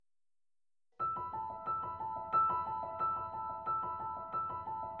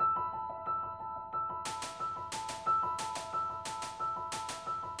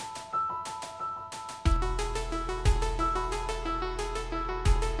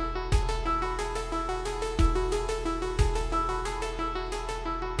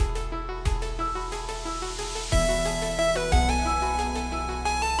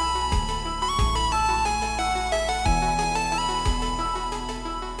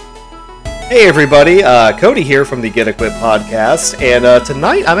Hey everybody, Cody here from the Get Equipped podcast, and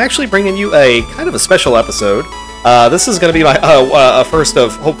tonight I'm actually bringing you a kind of a special episode. This is going to be my first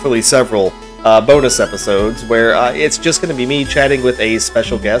of hopefully several bonus episodes where it's just going to be me chatting with a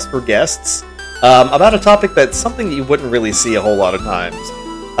special guest or guests about a topic that's something that you wouldn't really see a whole lot of times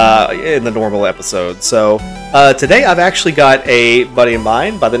in the normal episode. So today I've actually got a buddy of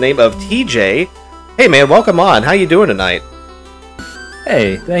mine by the name of TJ. Hey man, welcome on. How you doing tonight?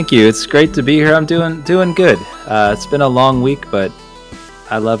 Hey, thank you. It's great to be here. I'm doing good. It's been a long week, but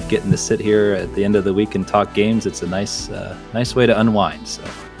I love getting to sit here at the end of the week and talk games. It's a nice way to unwind. So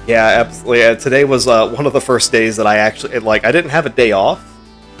yeah, absolutely. Today was one of the first days that I actually I didn't have a day off,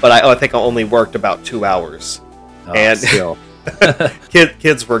 but I think I only worked about 2 hours. And still.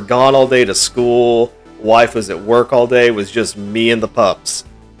 kids were gone all day to school. Wife was at work all day. It was just me and the pups.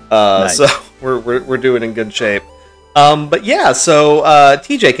 Nice. So we're doing in good shape. But yeah, so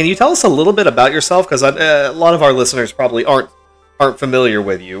TJ, can you tell us a little bit about yourself? Because a lot of our listeners probably aren't familiar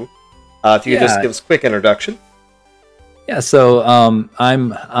with you. If you could just give us a quick introduction. Yeah, so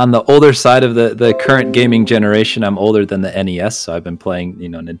I'm on the older side of the current gaming generation. I'm older than the NES, so I've been playing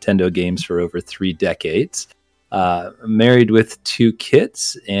Nintendo games for over 3 decades. Married with 2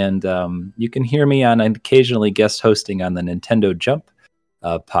 kids, and you can hear me on occasionally guest hosting on the Nintendo Jump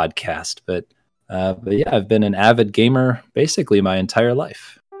podcast, but yeah, I've been an avid gamer basically my entire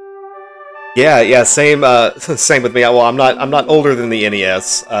life. Yeah, same with me. Well, I'm not older than the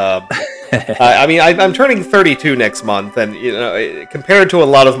NES. I'm turning 32 next month, and compared to a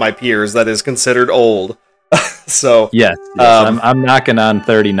lot of my peers, that is considered old. So yes, I'm knocking on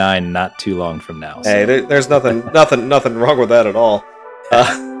 39 not too long from now. So. Hey, there's nothing wrong with that at all.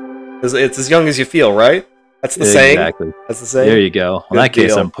 It's as young as you feel, right? That's the saying. Exactly. That's the saying. There you go. In that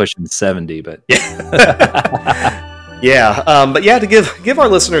case, deal. I'm pushing 70, but yeah. But yeah, to give our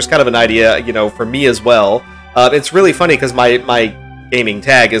listeners kind of an idea, for me as well, it's really funny because my gaming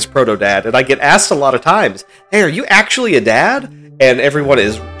tag is Proto Dad, and I get asked a lot of times, "Hey, are you actually a dad?" And everyone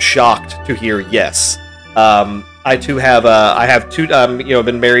is shocked to hear yes. I too have two.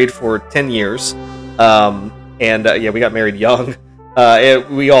 Been married for 10 years, and we got married young.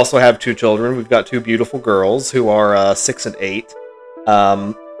 We also have 2 children. We've got 2 beautiful girls who are 6 and 8.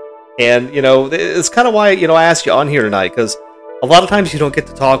 And it's kind of why I asked you on here tonight, because a lot of times you don't get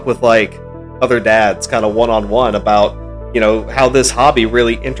to talk with other dads kind of one-on-one about how this hobby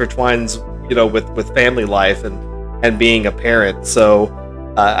really intertwines with family life and being a parent. So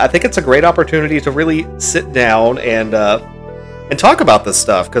I think it's a great opportunity to really sit down and talk about this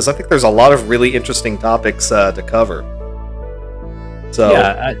stuff, because I think there's a lot of really interesting topics to cover. So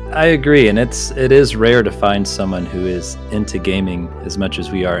yeah, I agree, and it is rare to find someone who is into gaming as much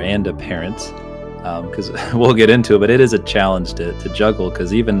as we are and a parent, because we'll get into it, but it is a challenge to juggle,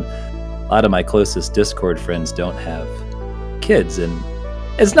 because even a lot of my closest Discord friends don't have kids, and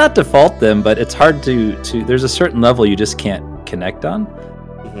it's not to fault them, but it's hard to there's a certain level you just can't connect on.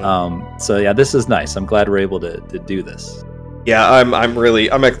 Mm-hmm. So yeah, this is nice. I'm glad we're able to do this. Yeah,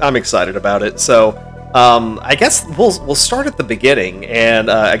 I'm excited about it. So I guess we'll start at the beginning, and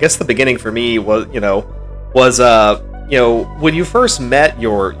I guess the beginning for me was when you first met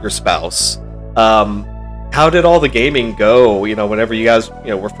your spouse. How did all the gaming go? Whenever you guys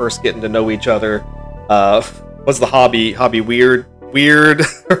were first getting to know each other, was the hobby weird? Did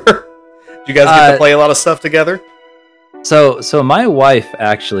you guys get to play a lot of stuff together? So my wife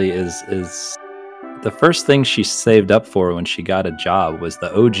actually is the first thing she saved up for when she got a job was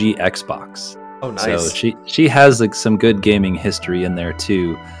the OG Xbox. Oh, nice. So she has some good gaming history in there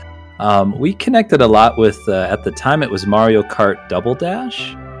too. We connected a lot with at the time it was Mario Kart Double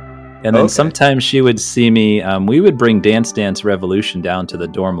Dash, and then sometimes she would see me. We would bring Dance Dance Revolution down to the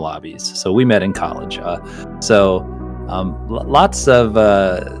dorm lobbies. So we met in college.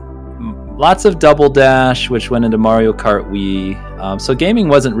 Lots of Double Dash, which went into Mario Kart Wii. So gaming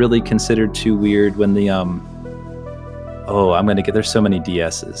wasn't really considered too weird when the there's so many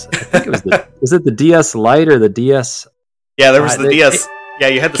DSs. I think it was was it the DS Lite or the DS? Yeah, there was the DS.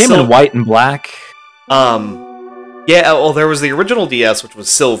 You had the came in white and black. There was the original DS, which was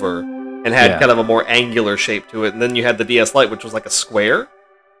silver and had kind of a more angular shape to it, and then you had the DS Lite, which was like a square.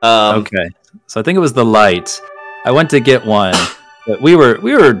 Okay, so I think it was the Lite. I went to get one, but we were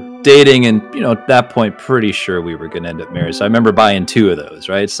dating, and at that point pretty sure we were going to end up married, so I remember buying 2 of those,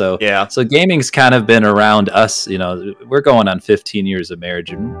 right? So gaming's kind of been around us. We're going on 15 years of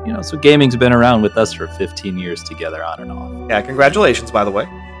marriage, and so gaming's been around with us for 15 years together, on and off. Yeah, congratulations, by the way.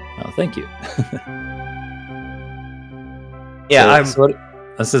 Oh, thank you.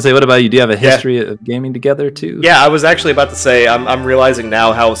 I was gonna say, what about you? Do you have a history of gaming together too? Yeah, I was actually about to say I'm realizing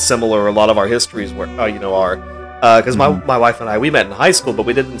now how similar a lot of our histories were, are. Because my wife and I, we met in high school, but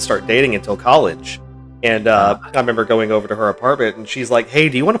we didn't start dating until college. And I remember going over to her apartment, and she's like, "Hey,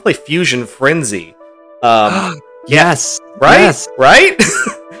 do you want to play Fusion Frenzy?" Yes, right, yes. right.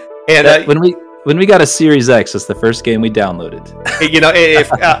 And when we got a Series X, that's the first game we downloaded.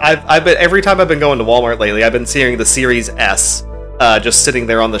 If I've been every time I've been going to Walmart lately, I've been seeing the Series S just sitting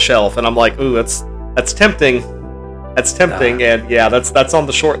there on the shelf, and I'm like, "Ooh, that's tempting." That's tempting, and yeah, that's on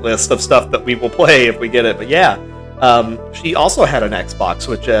the short list of stuff that we will play if we get it. But yeah, she also had an Xbox,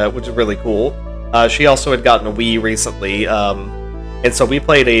 which is really cool. She also had gotten a Wii recently, and so we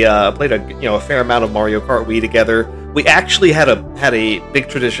played a fair amount of Mario Kart Wii together. We actually had a big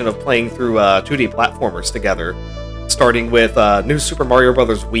tradition of playing through 2D platformers together, starting with New Super Mario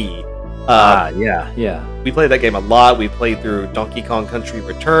Bros. Wii. Yeah. We played that game a lot. We played through Donkey Kong Country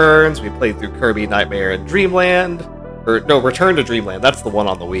Returns. We played through Kirby Nightmare and Dreamland. Return to Dreamland. That's the one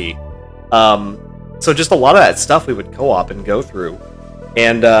on the Wii. So just a lot of that stuff we would co-op and go through.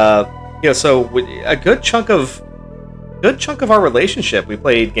 And so a good chunk of our relationship, we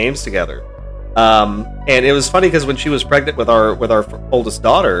played games together. And it was funny because when she was pregnant with our oldest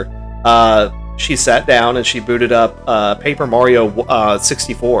daughter, she sat down and she booted up Paper Mario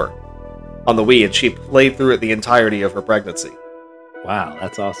 64 on the Wii, and she played through it the entirety of her pregnancy. Wow,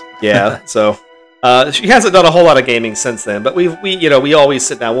 that's awesome. Yeah, so she hasn't done a whole lot of gaming since then, but we always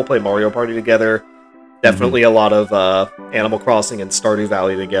sit down. We'll play Mario Party together. Definitely a lot of Animal Crossing and Stardew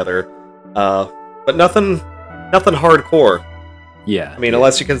Valley together, but nothing hardcore. Yeah, I mean,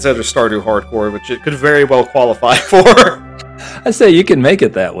 unless you consider Stardew hardcore, which it could very well qualify for. I say you can make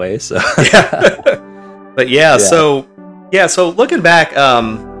it that way. So yeah, but yeah. So looking back,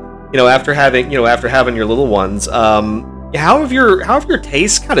 after having your little ones, how have your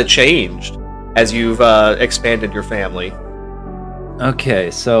tastes kind of changed as you've expanded your family?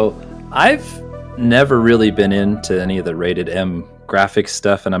 Okay, so I've never really been into any of the rated M graphics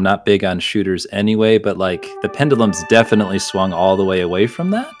stuff, and I'm not big on shooters anyway, but like the pendulum's definitely swung all the way away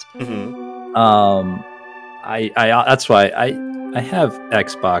from that. I that's why I have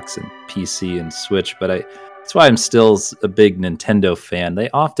Xbox and PC and Switch, but that's why I'm still a big Nintendo fan. They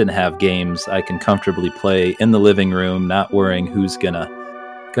often have games I can comfortably play in the living room, not worrying who's gonna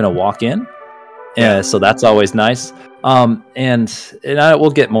walk in. Yeah, so that's always nice. And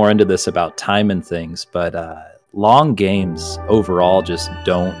we'll get more into this about time and things, but long games overall just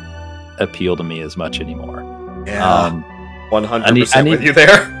don't appeal to me as much anymore. Yeah, 100% with you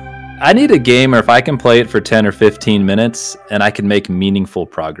there. I need a game, or if I can play it for 10 or 15 minutes and I can make meaningful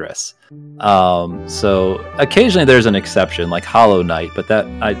progress. So occasionally there's an exception, like Hollow Knight, but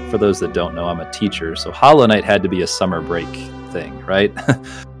for those that don't know, I'm a teacher, so Hollow Knight had to be a summer break thing, right?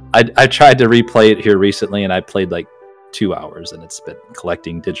 I tried to replay it here recently, and I played like 2 hours, and it's been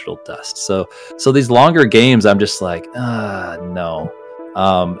collecting digital dust. So these longer games, I'm just like, no.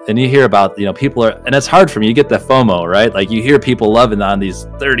 And you hear about, people are, and it's hard for me, you get the FOMO, right? Like you hear people loving on these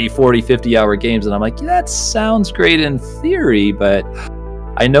 30, 40, 50 hour games, and I'm like, yeah, that sounds great in theory, but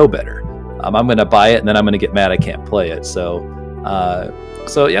I know better. I'm going to buy it, and then I'm going to get mad I can't play it. So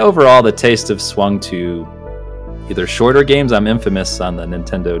yeah, overall the taste have swung to either shorter games. I'm infamous on the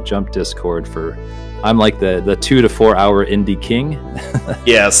Nintendo Jump Discord I'm like the 2 to 4 hour indie king.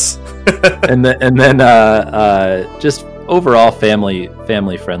 Yes. and then just overall family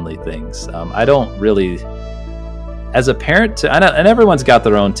friendly things. I don't really, as a parent, and everyone's got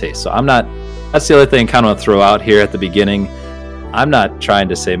their own taste. So I'm not. That's the other thing I kind of want to throw out here at the beginning. I'm not trying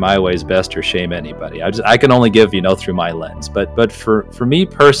to say my way is best or shame anybody. I can only give through my lens. But for me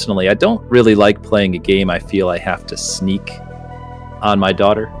personally, I don't really like playing a game I feel I have to sneak on my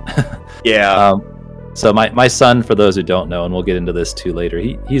daughter. Yeah. So my son, for those who don't know, and we'll get into this too later,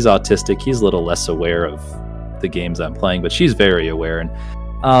 he's autistic. He's a little less aware of the games I'm playing, but she's very aware. And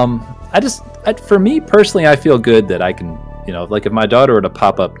for me personally, I feel good that I can, like if my daughter were to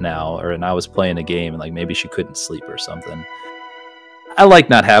pop up now, and I was playing a game and like maybe she couldn't sleep or something, I like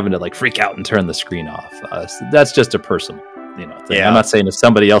not having to like freak out and turn the screen off. So that's just a personal, thing. Yeah. I'm not saying if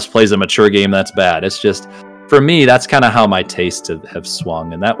somebody else plays a mature game, that's bad. It's just, for me, that's kind of how my tastes have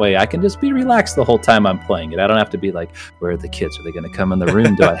swung, and that way I can just be relaxed the whole time I'm playing it. I don't have to be like, where are the kids? Are they going to come in the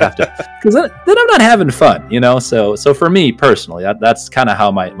room? Do I have to? Because then I'm not having fun, So for me personally, that's kind of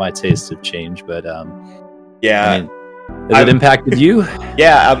how my tastes have changed. But yeah, I mean, has it impacted you?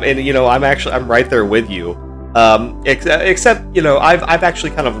 Yeah, I'm right there with you. Except I've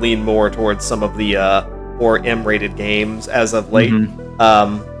actually kind of leaned more towards some of the more M-rated games as of late.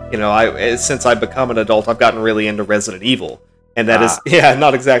 Mm-hmm. Since I've become an adult, I've gotten really into Resident Evil, and that is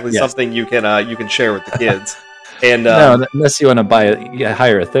not exactly something you can share with the kids. And no, unless you want to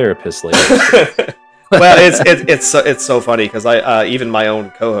hire a therapist later. Well, it's so funny because I even my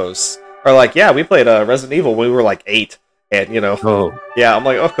own co-hosts are like, yeah, we played Resident Evil when we were like 8, and yeah, I'm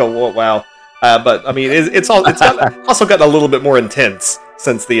like, okay, well, wow. But I mean, it's also gotten a little bit more intense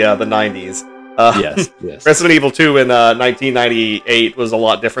since the 90s. Yes. Resident Evil 2 in 1998 was a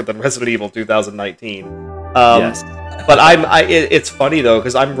lot different than Resident Evil 2019. Yes. But it's funny though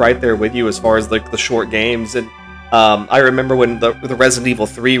because I'm right there with you as far as the short games, and I remember when the Resident Evil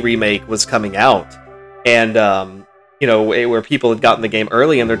 3 remake was coming out, and where people had gotten the game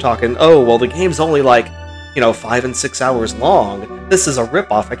early and they're talking, oh well, the game's only like 5 and 6 hours long. This is a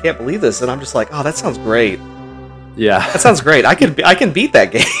ripoff. I can't believe this. And I'm just like, oh, that sounds great. Yeah, that sounds great. I can beat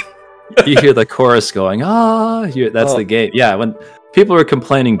that game. You hear the chorus going, that's the game. Yeah, when people were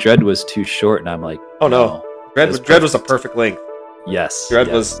complaining Dread was too short, and I'm like, oh no, Dread was a perfect length. Yes, Dread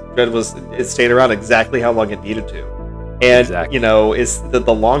was it stayed around exactly how long it needed to. And is the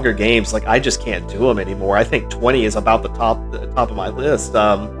longer games, like I just can't do them anymore. I think 20 is about the top of my list.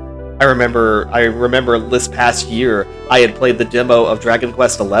 I remember this past year I had played the demo of Dragon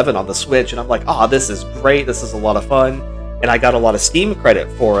Quest XI on the Switch, and I'm like, this is great. This is a lot of fun. And I got a lot of Steam credit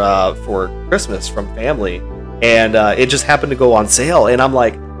for Christmas from family, and it just happened to go on sale, and I'm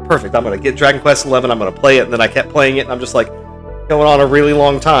like, perfect, I'm gonna get Dragon Quest XI, I'm gonna play it, and then I kept playing it, and I'm just like, going on a really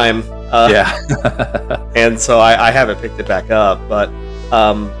long time. And so I haven't picked it back up, but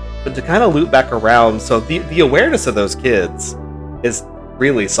to kind of loop back around, so the awareness of those kids is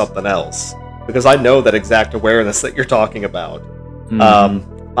really something else, because I know that exact awareness that you're talking about. Mm-hmm.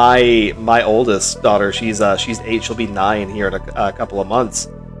 My oldest daughter, she's 8, she'll be 9 here in a couple of months.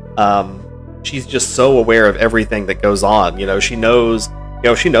 She's just so aware of everything that goes on. She knows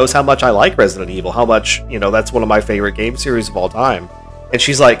how much I like Resident Evil, how much, that's one of my favorite game series of all time. And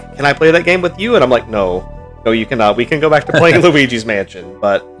she's like, can I play that game with you? And I'm like, no, you cannot. We can go back to playing Luigi's Mansion.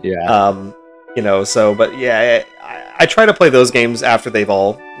 But I try to play those games after they've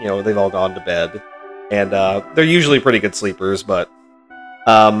all gone to bed, and they're usually pretty good sleepers. But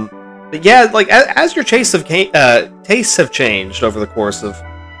yeah, like as your tastes have changed over the course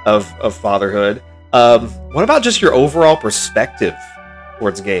of fatherhood, what about just your overall perspective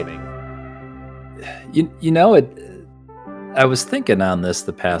towards gaming? I was thinking on this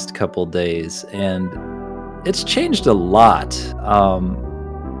the past couple days, and it's changed a lot.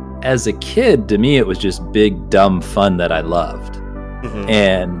 As a kid, to me, it was just big, dumb fun that I loved. Mm-hmm.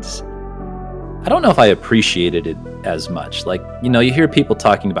 And I don't know if I appreciated it as much. Like, you hear people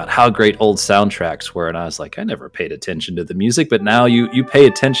talking about how great old soundtracks were, and I was like, I never paid attention to the music, but now you pay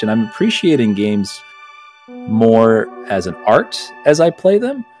attention. I'm appreciating games more as an art as I play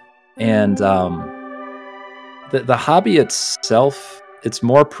them. And the hobby itself, it's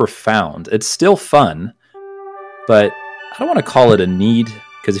more profound. It's still fun, but I don't want to call it a need,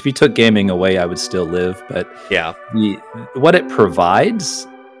 because if you took gaming away, I would still live. But yeah, what it provides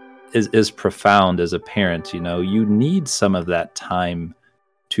is profound as a parent. You need some of that time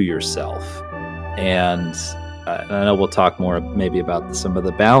to yourself. And I know we'll talk more maybe about some of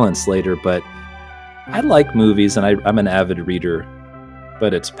the balance later, but I like movies, and I'm an avid reader,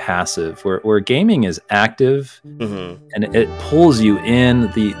 but it's passive. Where gaming is active, mm-hmm. and it pulls you in.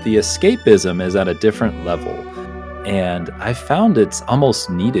 The escapism is at a different level. And I found it's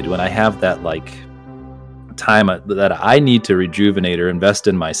almost needed when I have that time that I need to rejuvenate or invest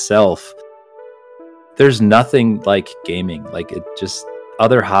in myself. There's nothing like gaming. Like, it just,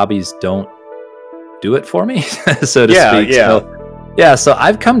 other hobbies don't do it for me, so to speak. Yeah. So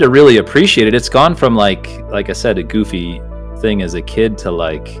I've come to really appreciate it. It's gone from like I said, a goofy thing as a kid to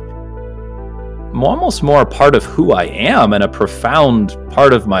almost more a part of who I am and a profound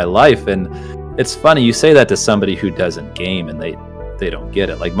part of my life. And it's funny, you say that to somebody who doesn't game, and they don't get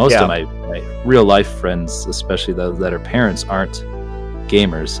it. Like, most of my real life friends, especially those that are parents, aren't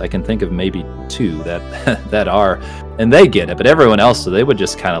gamers. I can think of maybe 2 that are, and they get it. But everyone else, so they would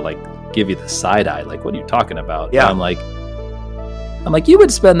just kind of give you the side eye, like, what are you talking about? Yeah. And I'm like, you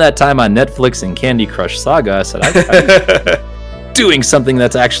would spend that time on Netflix and Candy Crush Saga. I said, I'm doing something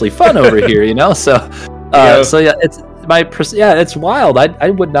that's actually fun over here, So yeah, it's wild. I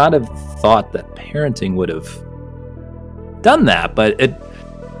would not have thought that parenting would have done that, but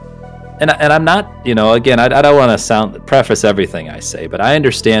and I'm not, again, I don't want to preface everything I say, but I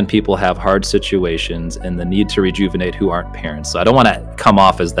understand people have hard situations and the need to rejuvenate who aren't parents. So I don't want to come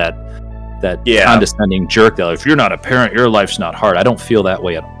off as that condescending jerk that if you're not a parent, your life's not hard. I don't feel that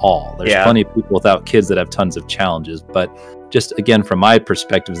way at all. There's plenty of people without kids that have tons of challenges, but just again, from my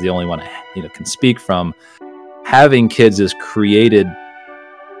perspective, is the only one I can speak from. having kids has created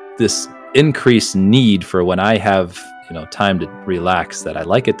this increased need for when I have, time to relax, that I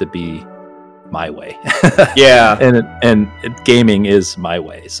like it to be my way. Yeah. and gaming is my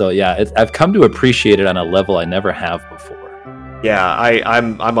way. So yeah, I've come to appreciate it on a level I never have before. Yeah,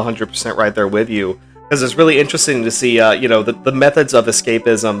 I'm 100% right there with you, because it's really interesting to see the methods of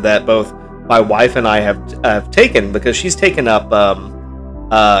escapism that both my wife and I have taken, because she's taken up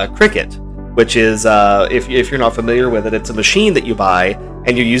cricket, which is if you're not familiar with it, it's a machine that you buy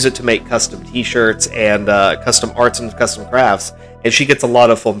and you use it to make custom T-shirts and custom arts and custom crafts, and she gets a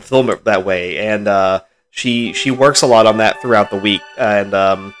lot of fulfillment that way, and she works a lot on that throughout the week,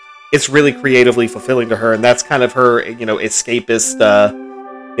 and it's really creatively fulfilling to her, and that's kind of her, escapist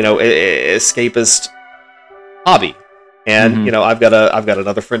hobby. And I've got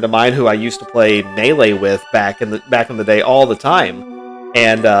another friend of mine who I used to play Melee with back in the day all the time,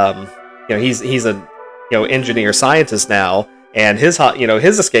 and he's an engineer scientist now, and his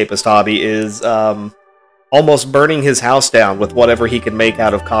escapist hobby is almost burning his house down with whatever he can make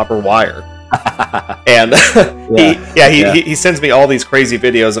out of copper wire. And he sends me all these crazy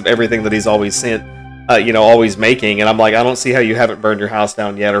videos of everything that he's always always making, and I'm like, I don't see how you haven't burned your house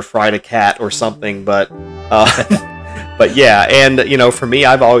down yet or fried a cat or something, but but yeah. And for me,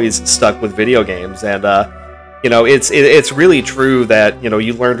 I've always stuck with video games, and it's really true that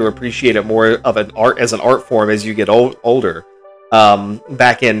you learn to appreciate it more of an art form as you get older.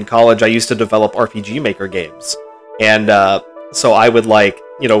 Back in college, I used to develop RPG Maker games, and so I would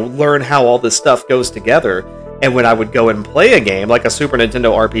learn how all this stuff goes together. And when I would go and play a game like a Super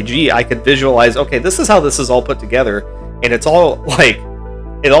Nintendo RPG, I could visualize, okay, this is how this is all put together, and it's all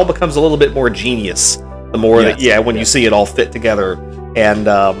it all becomes a little bit more genius the more when you see it all fit together. And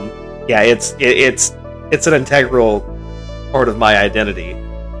it's an integral part of my identity.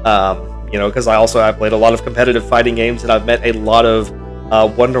 Because I played a lot of competitive fighting games, and I've met a lot of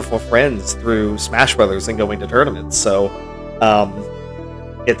wonderful friends through Smash Brothers and going to tournaments. So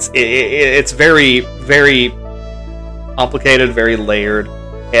it's very, very complicated, very layered,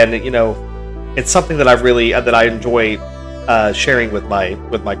 and it's something that I enjoy sharing with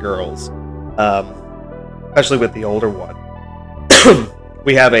my girls, especially with the older one.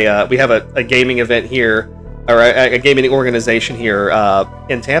 we have a gaming event here, or a gaming organization here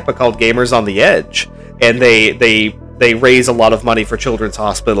in Tampa called Gamers on the Edge, and they raise a lot of money for children's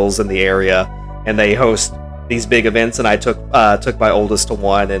hospitals in the area, and they host these big events. And I took my oldest to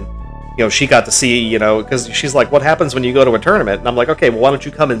one, and she got to see, because she's like, what happens when you go to a tournament? And I'm like, okay, well, why don't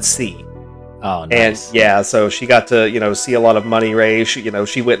you come and see? Oh, nice. And yeah, so she got to see a lot of money raised.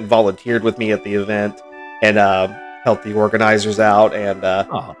 She went and volunteered with me at the event, and helped the organizers out, and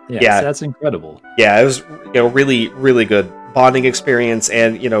that's incredible. Yeah, it was really, really good bonding experience,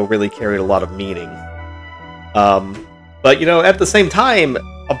 and really carried a lot of meaning. But at the same time,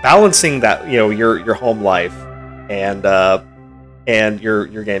 balancing that your home life and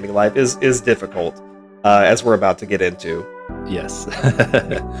your gaming life is difficult, as we're about to get into. Yes.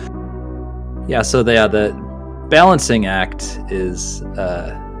 Yeah. So the balancing act is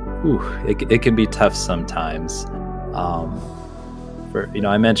it can be tough sometimes.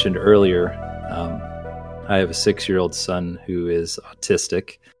 I mentioned earlier, I have a 6-year-old son who is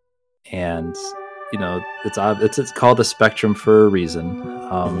autistic, and it's called the spectrum for a reason.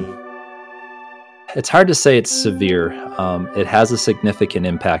 It's hard to say it's severe. It has a significant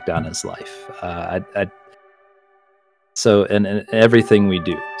impact on his life. So everything we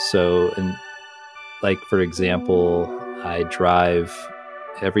do. So, for example, I drive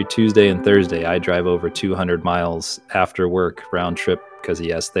every Tuesday and Thursday. I drive over 200 miles after work round trip because he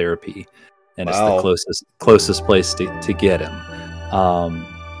has therapy, and Wow. It's the closest place to get him.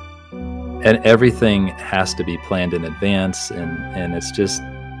 And everything has to be planned in advance, and it's just,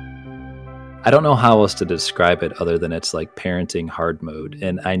 I don't know how else to describe it other than it's like parenting hard mode.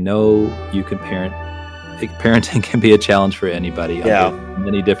 And I know you can parenting can be a challenge for anybody under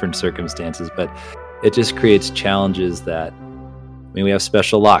many different circumstances, but it just creates challenges that, we have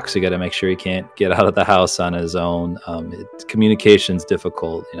special locks. You got to make sure he can't get out of the house on his own. Communication's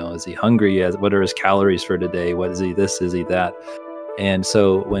difficult. Is he hungry? What are his calories for today? What is he this? Is he that? And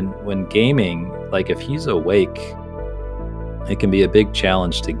so when gaming, if he's awake, it can be a big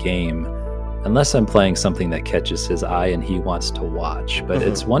challenge to game unless I'm playing something that catches his eye and he wants to watch. But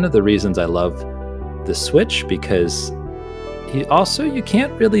It's one of the reasons I love the Switch, because you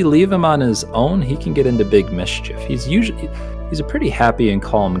can't really leave him on his own. He can get into big mischief. He's a pretty happy and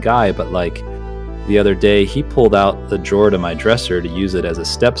calm guy, but the other day he pulled out the drawer to my dresser to use it as a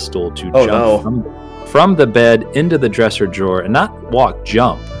step stool to jump from the bed into the dresser drawer, and not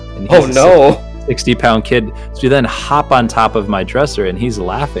jump. And 60-pound kid to then hop on top of my dresser, and he's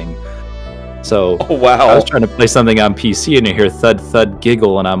laughing. So Oh, wow. I was trying to play something on PC, and I hear thud thud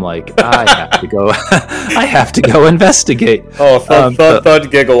giggle, and I'm like, I have to go. I have to go investigate. Oh,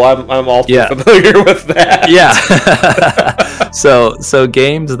 thud giggle. I'm all too familiar with that. Yeah. So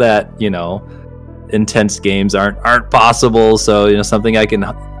games that, intense games aren't possible. So something I can.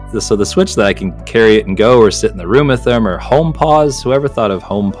 So the Switch that I can carry it and go, or sit in the room with them, or home pause. Whoever thought of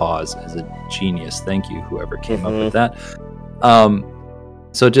home pause is a genius. Thank you, whoever came up with that.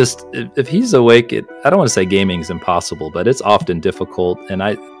 So just if he's awake, I don't want to say gaming is impossible, but it's often difficult. And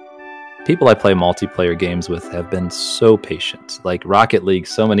people I play multiplayer games with have been so patient. Like Rocket League,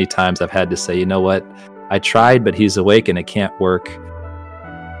 so many times I've had to say, you know what, I tried, but he's awake and it can't work.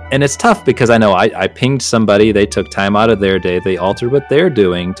 And it's tough because I know I pinged somebody, they took time out of their day, they altered what they're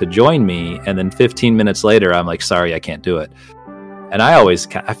doing to join me, and then 15 minutes later, I'm like, sorry, I can't do it. And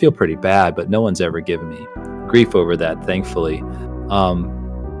I feel pretty bad, but no one's ever given me grief over that, thankfully.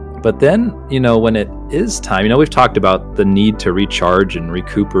 But then, when it is time, we've talked about the need to recharge and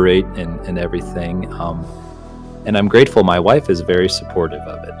recuperate and everything. And I'm grateful my wife is very supportive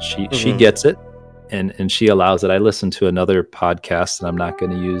of it. She gets it, and she allows it. I listened to another podcast, and I'm not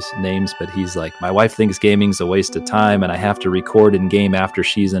going to use names, but he's like, my wife thinks gaming's a waste of time, and I have to record and game after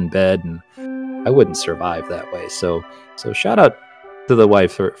she's in bed, and I wouldn't survive that way. So shout out to the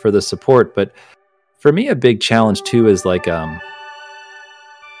wife for the support. But for me, a big challenge too is like, I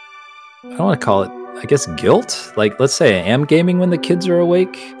don't want to call it, I guess, guilt. Like, let's say I am gaming when the kids are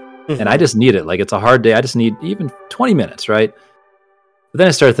awake, and I just need it. Like, it's a hard day. I just need even 20 minutes, right? But then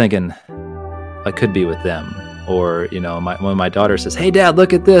I started thinking, I could be with them. Or, when my daughter says, hey, Dad,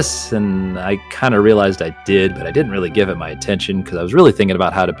 look at this. And I kind of realized I did, but I didn't really give it my attention because I was really thinking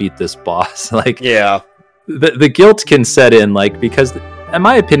about how to beat this boss. Yeah. The guilt can set in, because, in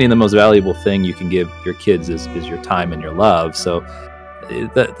my opinion, the most valuable thing you can give your kids is your time and your love. So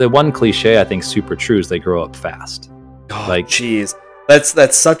the one cliche I think super true is they grow up fast. Oh, jeez,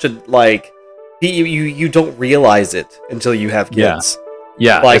 that's such a you don't realize it until you have kids.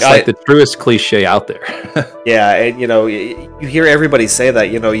 Yeah, it's the truest cliche out there. Yeah, and you hear everybody say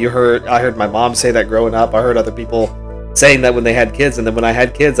that. I heard my mom say that growing up. I heard other people saying that when they had kids, and then when I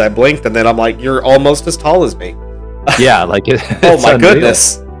had kids, I blinked, and then I'm like, you're almost as tall as me. Yeah, oh my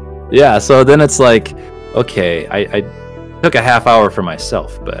goodness. Yeah, so then it's like, okay, I took a half hour for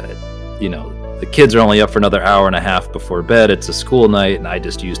myself, but the kids are only up for another hour and a half before bed. It's a school night, and I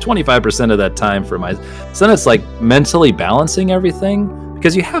just use 25% of that time for so then it's like mentally balancing everything,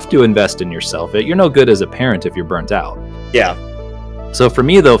 because you have to invest in yourself. You're no good as a parent if you're burnt out. Yeah. So for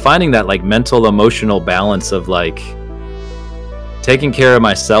me though, finding that mental, emotional balance of taking care of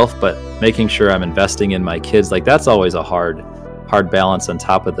myself, but making sure I'm investing in my kids, that's always a hard balance on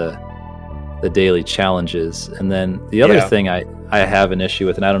top of the daily challenges. And then the other thing I have an issue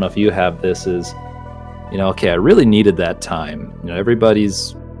with, and I don't know if you have this, is, okay, I really needed that time.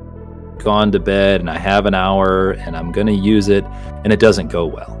 everybody's gone to bed and I have an hour and I'm going to use it, and it doesn't go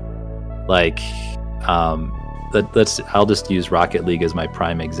well. I'll just use Rocket League as my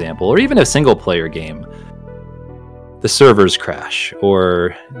prime example, or even a single player game. The servers crash,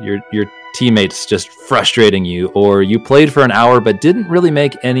 or your teammates just frustrating you, or you played for an hour but didn't really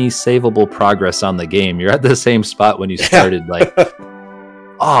make any savable progress on the game. You're at the same spot when you started.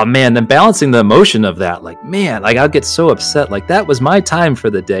 Oh man, then balancing the emotion of that, I'll get so upset, that was my time for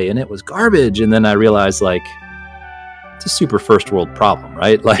the day and it was garbage. And then I realized it's a super first world problem,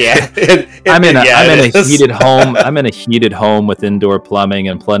 right? I'm in a heated home. I'm in a heated home with indoor plumbing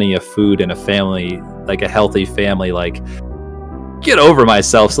and plenty of food and a family, a healthy family. Get over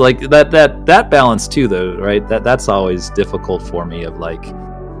myself. So that balance too, though, right? That's always difficult for me. Of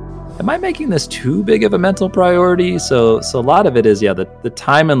am I making this too big of a mental priority? So a lot of it is the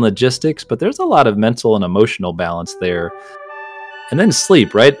time and logistics, but there's a lot of mental and emotional balance there. And then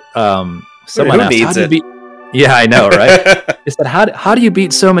sleep, right? Someone asked, how do you beat? Yeah, I know, right? They said, how do you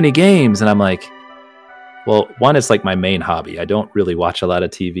beat so many games? And I'm like, well, one, it's my main hobby. I don't really watch a lot of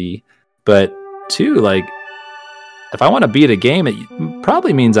TV, but two, if I want to beat a game, it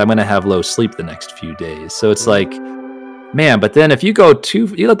probably means I'm going to have low sleep the next few days. So it's man, but then if you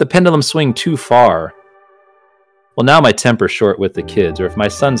let the pendulum swing too far, well, now my temper's short with the kids, or if my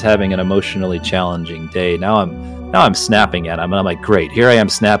son's having an emotionally challenging day, now I'm snapping at him, and I'm like, great, here I am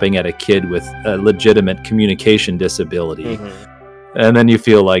snapping at a kid with a legitimate communication disability. Mm-hmm. And then you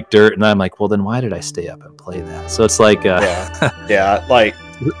feel like dirt, and I'm like, well, then why did I stay up and play that? So it's the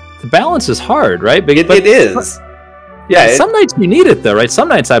balance is hard, right? It is. Yeah, some nights you need it though, right? Some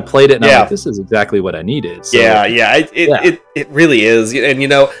nights I played it and I'm like, this is exactly what I needed. So, it really is. And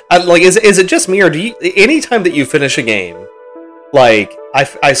like, is it just me, or do you, anytime that you finish a game, like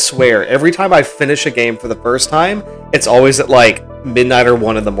I swear, every time I finish a game for the first time, it's always at like midnight or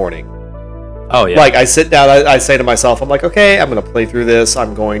 1 a.m. Oh yeah. Like I sit down, I say to myself, I'm like, okay, I'm gonna play through this.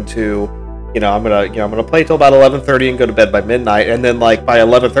 I'm going to, I'm gonna play till about 11:30 and go to bed by midnight. And then like by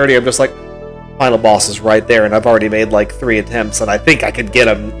 11:30, I'm just like, final boss is right there, and I've already made like 3 attempts, and I think I could get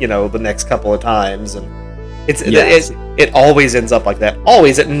him, the next couple of times. And it always ends up like that.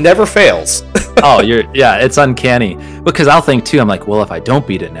 Always, it never fails. It's uncanny, because I'll think too, I'm like, well, if I don't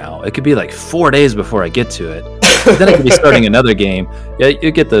beat it now, it could be like 4 days before I get to it. Then I could be starting another game. Yeah, you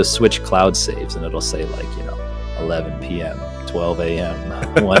get those Switch cloud saves, and it'll say like 11 p.m., 12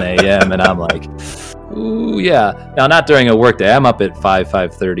 a.m., 1 a.m., and I'm like, ooh, yeah. Now, not during a work day. I'm up at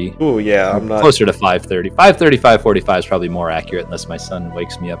 5:30. Ooh, yeah, I'm not. Closer to 5:30. 5:30, 5:45 is probably more accurate, unless my son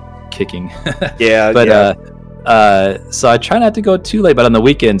wakes me up kicking. Yeah, but so I try not to go too late. But on the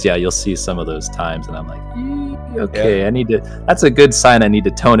weekends, you'll see some of those times, and I'm like, okay, I need to. That's a good sign. I need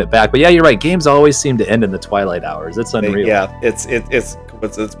to tone it back. But yeah, you're right. Games always seem to end in the twilight hours. It's unreal. Yeah, it's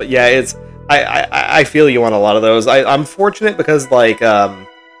coincidence, but yeah, it's. I feel you on a lot of those. I'm fortunate because like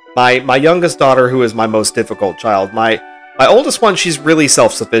my youngest daughter, who is my most difficult child, my oldest one, she's really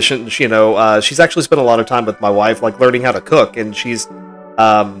self-sufficient. She's actually spent a lot of time with my wife, like learning how to cook, and she's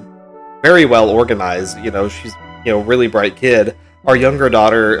very well organized. She's really bright kid. Our younger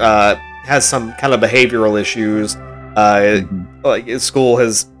daughter has some kind of behavioral issues. Like school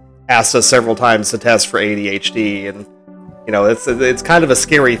has asked us several times to test for ADHD, and it's kind of a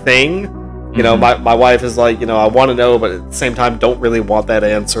scary thing. My wife is like, I want to know, but at the same time, don't really want that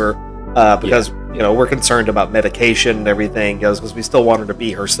answer because we're concerned about medication and everything, because we still want her to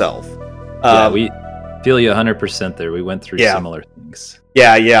be herself. We feel you 100% there. We went through similar things.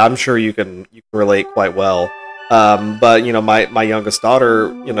 Yeah, I'm sure you can relate quite well. But my youngest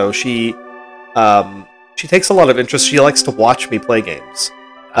daughter, she takes a lot of interest. She likes to watch me play games.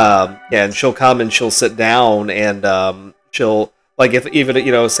 And she'll come and she'll sit down, and she'll, like, if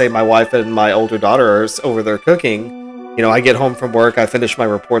even, say my wife and my older daughter are over there cooking, I get home from work, I finish my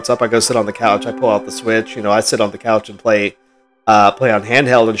reports up, I go sit on the couch, I pull out the Switch, I sit on the couch and play on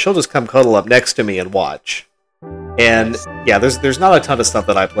handheld, and she'll just come cuddle up next to me and watch. And nice. There's not a ton of stuff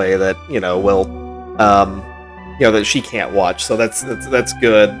that I play that, will, that she can't watch, so that's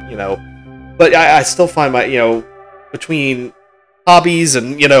good, But I still find my, between hobbies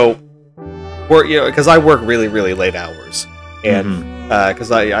and, work, because I work really, really late hours. And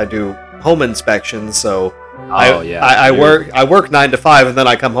because I do home inspections, so I work 9 to 5, and then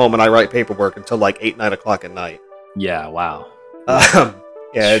I come home and I write paperwork until like 8-9 o'clock at night. Yeah, wow.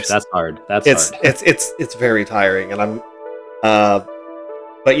 That's hard. It's very tiring, and I'm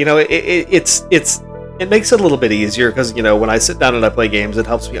but it makes it a little bit easier, because when I sit down and I play games, it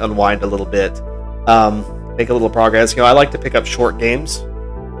helps me unwind a little bit, make a little progress. I like to pick up short games,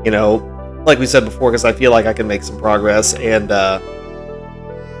 like we said before, because I feel like I can make some progress, and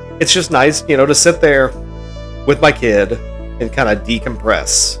it's just nice, to sit there with my kid and kind of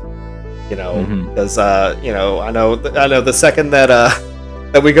decompress, because I know the second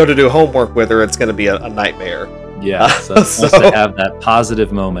that we go to do homework with her, it's going to be a nightmare. Yeah, so it's nice to have that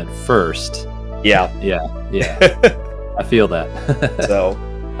positive moment first. Yeah. I feel that.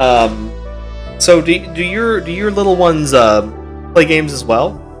 So do your little ones play games as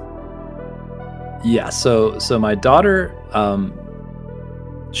well? Yeah, so my daughter,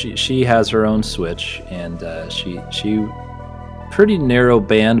 she has her own Switch, and she pretty narrow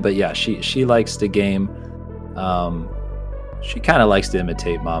band, but yeah, she likes to game. She kind of likes to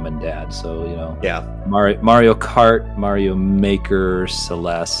imitate mom and dad, so Mario Kart, Mario Maker,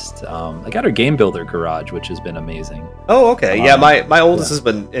 Celeste. I got her Game Builder garage, which has been amazing. Oh, okay. My oldest has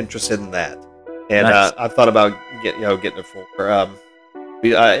been interested in that, and nice. I've thought about getting it for her.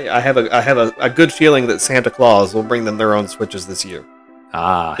 I have a good feeling that Santa Claus will bring them their own Switches this year.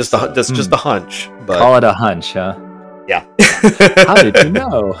 Just a hunch. But call it a hunch, huh? Yeah. How did you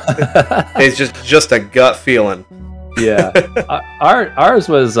know? It's just a gut feeling. Yeah. Ours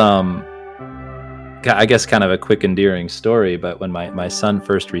was I guess kind of a quick endearing story, but when my son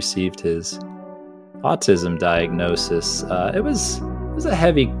first received his autism diagnosis, it was a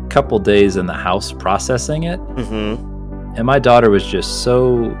heavy couple days in the house processing it. And my daughter was just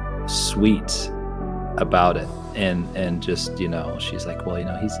so sweet about it, and just she's like,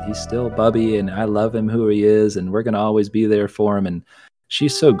 well, he's still Bubby, and I love him who he is, and we're gonna always be there for him. And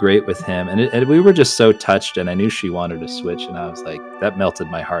she's so great with him, and we were just so touched. And I knew she wanted a Switch, and I was like, that melted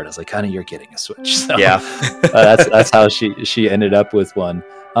my heart. I was like, honey, you're getting a Switch. So, Yeah. that's how she ended up with one.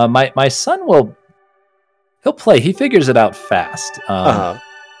 My son he'll play. He figures it out fast.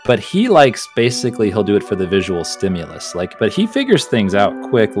 But he likes, basically, he'll do it for the visual stimulus. But he figures things out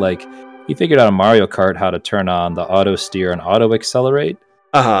quick. Like, he figured out on Mario Kart how to turn on the auto steer and auto accelerate.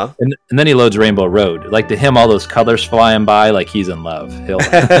 And then he loads Rainbow Road. Like, to him, all those colors flying by, like he's in love. He'll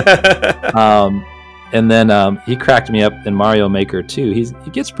and then he cracked me up in Mario Maker 2. He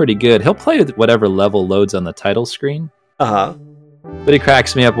gets pretty good. He'll play with whatever level loads on the title screen. But he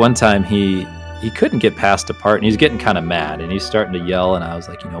cracks me up one time. He couldn't get past a part, and he's getting kind of mad, and he's starting to yell, and I was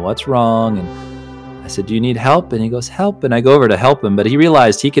like, what's wrong? And I said, do you need help? And he goes, help. And I go over to help him, but he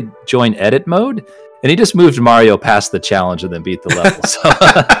realized he could join edit mode, and he just moved Mario past the challenge and then beat the level. So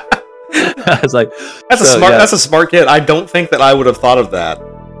I was like, that's a smart kid. I don't think that I would have thought of that.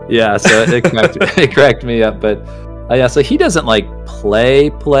 Yeah, so it cracked me up. But so he doesn't like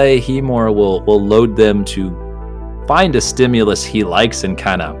play. He more will load them to find a stimulus he likes and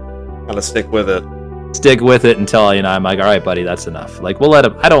kind of stick with it until I'm like, all right, buddy, that's enough. Like, we'll let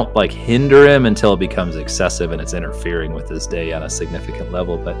him. I don't like hinder him until it becomes excessive and it's interfering with his day on a significant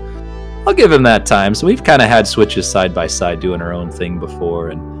level, but I'll give him that time. So we've kind of had Switches side by side doing our own thing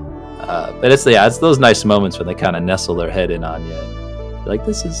before, and but it's those nice moments when they kind of nestle their head in on you and you're like,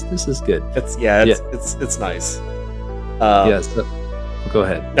 this is good. It's nice. So, go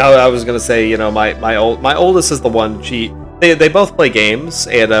ahead. No, I was gonna say, my oldest is the one. They both play games,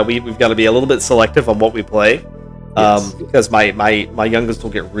 and we've got to be a little bit selective on what we play, because my youngest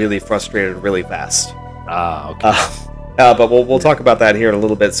will get really frustrated really fast. Okay. But we'll talk about that here in a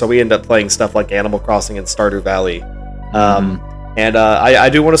little bit. So we end up playing stuff like Animal Crossing and Stardew Valley, and I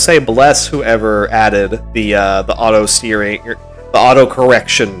do want to say bless whoever added the auto steering, the auto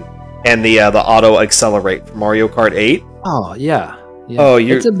correction, and the auto accelerate for Mario Kart 8. Oh yeah. Oh,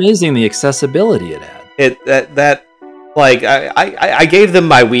 it's amazing the accessibility it had. Like, I gave them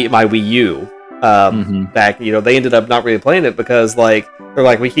my Wii U back. They ended up not really playing it because, like, they're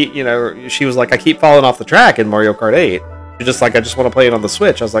like, we keep, she was like, I keep falling off the track in Mario Kart 8. She's just like, I just want to play it on the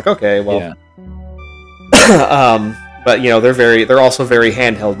Switch. I was like, okay, well. Yeah. But they're also very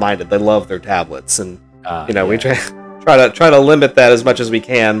handheld minded. They love their tablets, and we try to limit that as much as we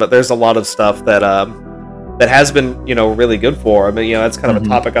can. But there's a lot of stuff that has been really good for them. And that's kind of a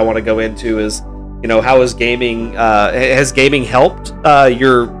topic I want to go into is. How is gaming? Has gaming helped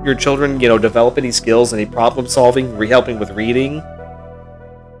your children? Develop any skills, any problem solving, helping with reading?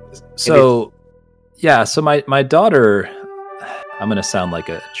 So my daughter, I'm gonna sound like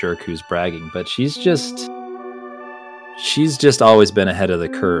a jerk who's bragging, but she's just always been ahead of the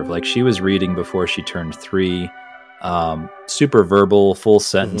curve. Like, she was reading before she turned 3. Super verbal, full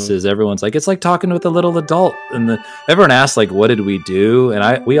sentences. Everyone's like, it's like talking with a little adult. And everyone asks, like, what did we do?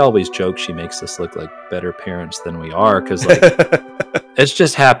 And we always joke she makes us look like better parents than we are, because like it's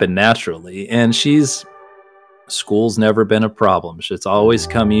just happened naturally. And school's never been a problem. It's always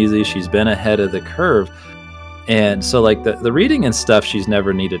come easy. She's been ahead of the curve. And so like the reading and stuff she's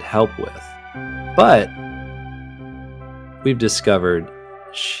never needed help with. But we've discovered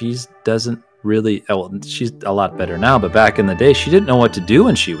she's a lot better now, but back in the day she didn't know what to do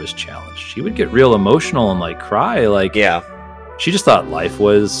when she was challenged. She would get real emotional and like cry, like, yeah, she just thought life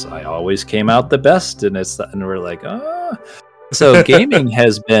was, I always came out the best, and we're like, so gaming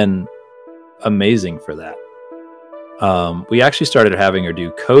has been amazing for that. We actually started having her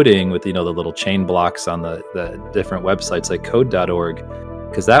do coding with the little chain blocks on the different websites like code.org,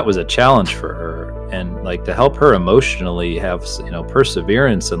 because that was a challenge for her. And like, to help her emotionally have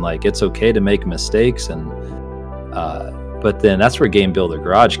perseverance, and like, it's okay to make mistakes. And but then that's where Game Builder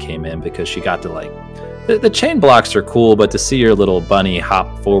Garage came in, because she got to like, the chain blocks are cool, but to see your little bunny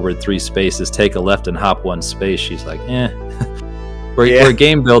hop forward 3 spaces, take a left and hop 1 space, she's like, where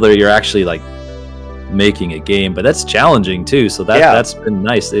Game Builder, you're actually like making a game, but that's challenging too. So that's been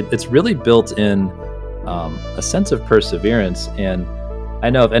nice. It's really built in a sense of perseverance. And I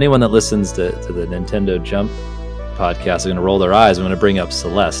know if anyone that listens to the Nintendo Jump podcast is going to roll their eyes, I'm going to bring up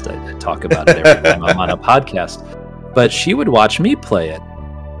Celeste. I talk about it every time I'm on a podcast. But she would watch me play it,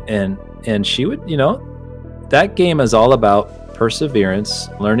 and she would, that game is all about perseverance,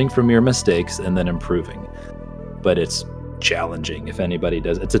 learning from your mistakes, and then improving. But it's challenging if anybody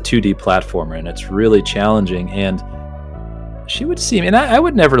does. It's a 2D platformer, and it's really challenging. And she would see me, and I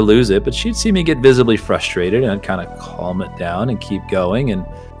would never lose it, but she'd see me get visibly frustrated, and I'd kind of calm it down and keep going. And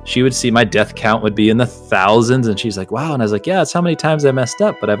she would see my death count would be in the thousands, and she's like, wow. And I was like, yeah, that's how many times I messed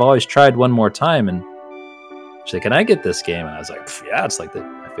up, but I've always tried one more time. And She's like, can I get this game? And I was like, yeah, it's like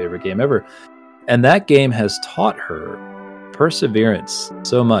my favorite game ever. And that game has taught her perseverance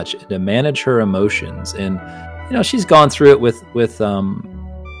so much, and to manage her emotions. And she's gone through it with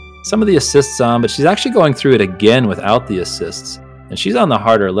some of the assists on, but she's actually going through it again without the assists, and she's on the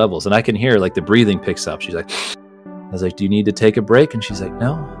harder levels. And I can hear like the breathing picks up. She's like, I was like, do you need to take a break? And she's like,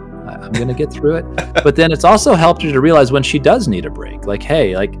 no, I'm gonna get through it. But then it's also helped her to realize when she does need a break, like,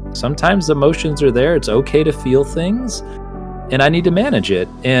 hey, like sometimes emotions are there, it's okay to feel things, and I need to manage it.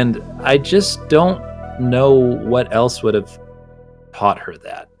 And I just don't know what else would have taught her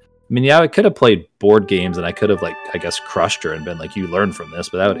that. I mean, yeah, I could have played board games, and I could have, like, I guess, crushed her and been like, you learn from this,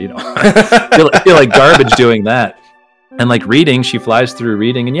 but that would, feel like garbage doing that. And like reading, she flies through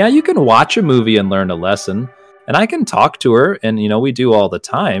reading, and yeah, you can watch a movie and learn a lesson, and I can talk to her, and we do all the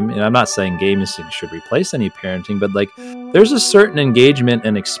time. And I'm not saying games should replace any parenting, but like there's a certain engagement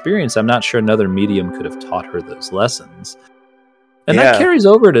and experience I'm not sure another medium could have taught her those lessons. And that carries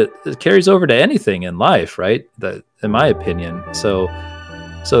over to anything in life, right? In my opinion. So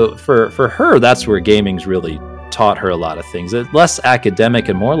for her, that's where gaming's really taught her a lot of things. It's less academic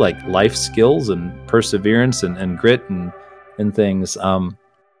and more like life skills and perseverance and grit and things.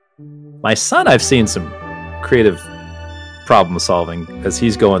 My son, I've seen some creative problem solving as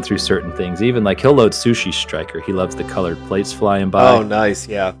he's going through certain things. Even like he'll load Sushi Striker. He loves the colored plates flying by. Oh, nice,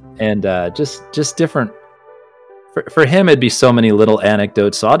 yeah. And just different. For him, it'd be so many little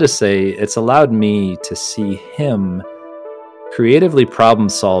anecdotes. So I'll just say it's allowed me to see him creatively problem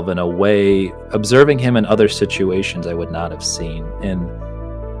solve in a way, observing him in other situations I would not have seen. And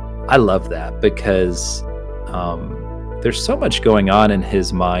I love that because there's so much going on in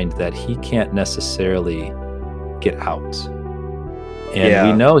his mind that he can't necessarily get out. And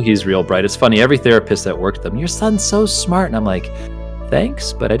we know he's real bright. It's funny, every therapist that worked with him, your son's so smart. And I'm like,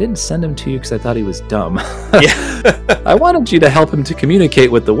 thanks, but I didn't send him to you because I thought he was dumb. I wanted you to help him to communicate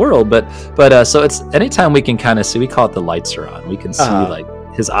with the world, but so it's anytime we can kind of see, we call it the lights are on. We can see like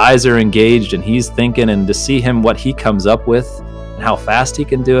his eyes are engaged and he's thinking, and to see him what he comes up with and how fast he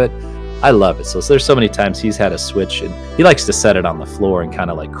can do it, I love it. So there's so many times he's had a switch, and he likes to set it on the floor and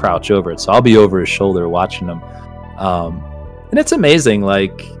kind of like crouch over it. So I'll be over his shoulder watching him, and it's amazing.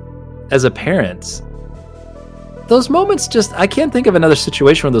 Like as a parent, those moments I can't think of another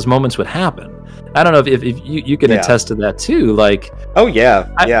situation where those moments would happen. I don't know if you can attest to that too. Like, oh yeah,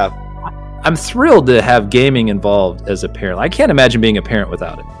 I'm thrilled to have gaming involved as a parent. I can't imagine being a parent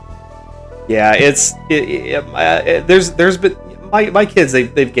without it. Yeah, there's been my kids,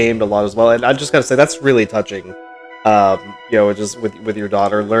 they've gamed a lot as well, and I just gotta say that's really touching. Just with your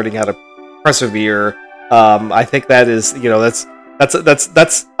daughter learning how to persevere. I think that is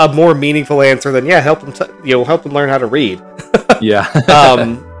that's a more meaningful answer than help them learn how to read.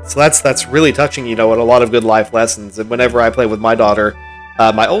 So that's really touching, and a lot of good life lessons. And whenever I play with my daughter,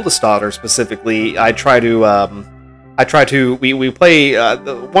 my oldest daughter specifically, we play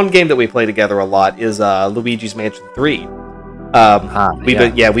the one game that we play together a lot is Luigi's Mansion 3.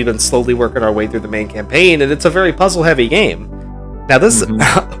 We've been slowly working our way through the main campaign, and it's a very puzzle heavy game. Now this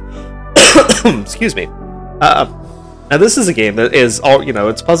excuse me. Now this is a game that is all,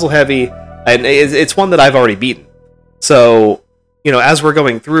 it's puzzle heavy, and it's one that I've already beaten. So, as we're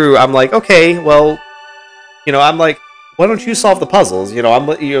going through, I'm like, okay, well, why don't you solve the puzzles?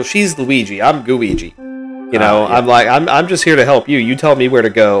 She's Luigi, I'm Gooigi. I'm like, I'm just here to help you. You tell me where to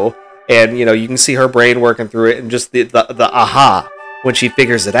go, and you can see her brain working through it, and just the aha when she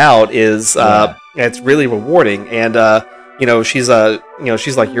figures it out is it's really rewarding. And she's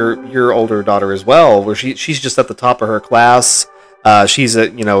like your older daughter as well, where she's just at the top of her class. She's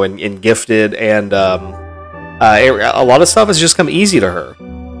in gifted, and a lot of stuff has just come easy to her,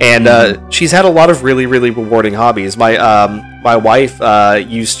 and she's had a lot of really, really rewarding hobbies. My wife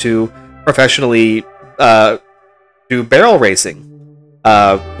used to professionally do barrel racing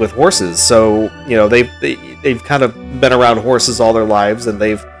with horses, so they've kind of been around horses all their lives, and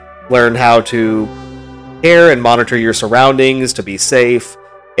they've learned how to care and monitor your surroundings to be safe,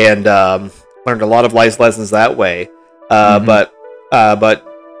 and learned a lot of life lessons that way. But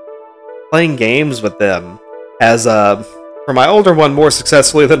playing games with them has, for my older one more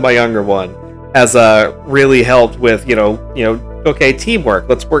successfully than my younger one, has really helped with okay, teamwork.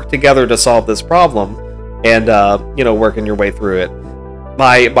 Let's work together to solve this problem, and working your way through it.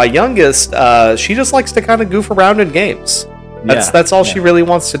 My youngest, she just likes to kind of goof around in games. That's all she really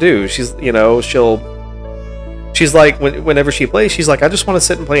wants to do. She's like, whenever she plays, she's like, I just want to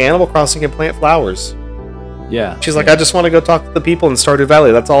sit and play Animal Crossing and plant flowers. She's like, I just want to go talk to the people in Stardew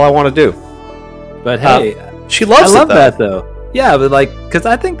Valley. That's all I want to do. But hey, she loves it. I love that though. Yeah, but like, because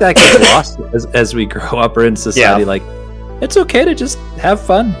I think that gets lost as we grow up or in society. Yeah. Like, it's okay to just have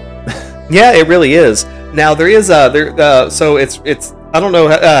fun. Yeah, it really is. Now there is so it's I don't know.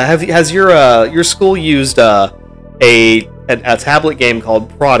 Has your school used a tablet game called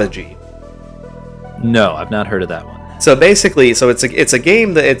Prodigy? No, I've not heard of that one. So basically, it's a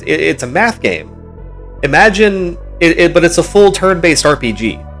game that it's a math game. Imagine it, but it's a full turn-based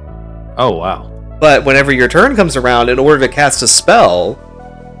RPG. Oh wow! But whenever your turn comes around, in order to cast a spell,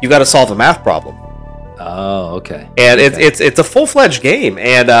 you got to solve a math problem. Oh, okay. And okay. it's a full-fledged game,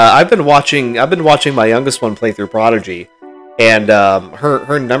 and I've been watching my youngest one play through Prodigy, and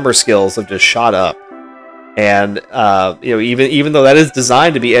her number skills have just shot up. And even though that is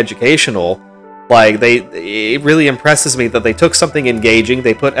designed to be educational, like it really impresses me that they took something engaging,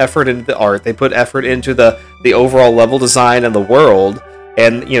 they put effort into the art, they put effort into the overall level design and the world,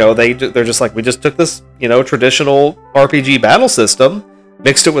 and they're just like, we just took this traditional RPG battle system,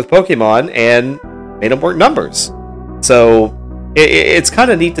 mixed it with Pokemon, and made them work numbers. So it's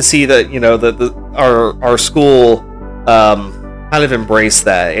kind of neat to see that our school kind of embrace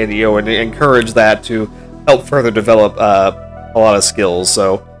that and encourage that to help further develop a lot of skills.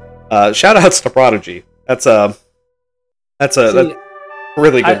 So shout outs to Prodigy. That's a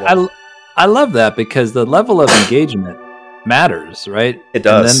really good one. I love that because the level of engagement matters, right? It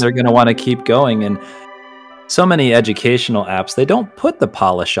does. And then they're going to want to keep going. And so many educational apps, they don't put the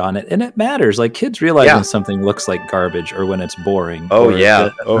polish on it, and it matters. Like, kids realize when something looks like garbage or when it's boring.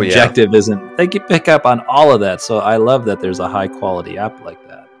 The objective isn't. They can pick up on all of that. So I love that there's a high quality app like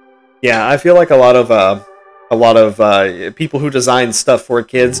that. Yeah, I feel like a lot of people who design stuff for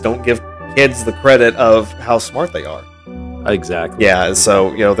kids don't give kids the credit of how smart they are. Exactly. Yeah,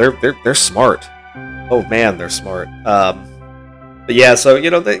 so they're smart. Oh man, they're smart. But yeah, so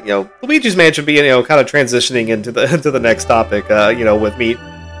Luigi's Mansion being kind of transitioning into the next topic. With me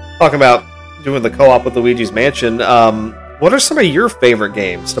talking about doing the co-op with Luigi's Mansion. What are some of your favorite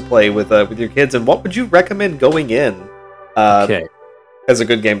games to play with your kids, and what would you recommend going in? As a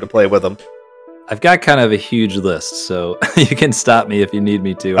good game to play with them. I've got kind of a huge list, so you can stop me if you need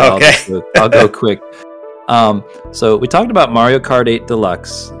me to. Okay. I'll go quick. So we talked about Mario Kart 8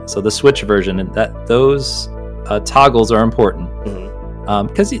 Deluxe, so the Switch version, and those toggles are important.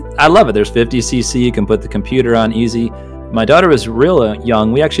 Because I love it. There's 50cc, you can put the computer on easy. My daughter was real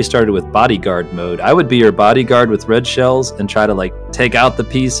young. We actually started with bodyguard mode. I would be your bodyguard with red shells and try to take out the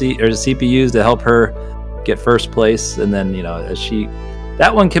PC or the CPUs to help her get first place. And then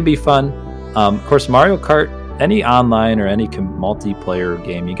that one can be fun. Of course, Mario Kart, any online or any multiplayer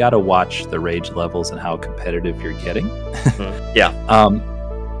game, you got to watch the rage levels and how competitive you're getting. Yeah.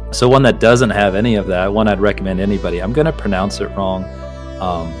 So one that doesn't have any of that, one I'd recommend anybody. I'm going to pronounce it wrong.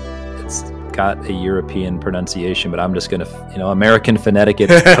 It's got a European pronunciation, but I'm just going to, American phonetic.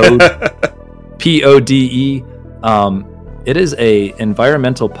 It's Code, P-O-D-E. It is a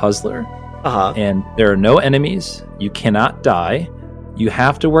environmental puzzler, and there are no enemies. You cannot die. You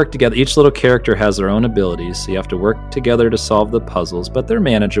have to work together. Each little character has their own abilities, so you have to work together to solve the puzzles, but they're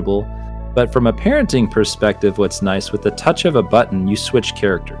manageable. But from a parenting perspective, what's nice, with the touch of a button, you switch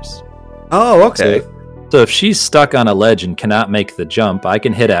characters. Oh, okay. So if she's stuck on a ledge and cannot make the jump, I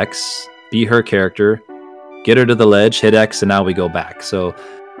can hit X, be her character, get her to the ledge, hit X, and now we go back. So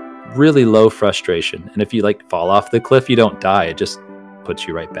really low frustration. And if you fall off the cliff, you don't die. It just puts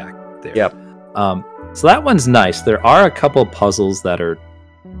you right back there. Yep. So that one's nice. There are a couple puzzles that are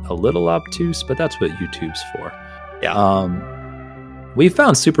a little obtuse, but that's what YouTube's for. Yeah. We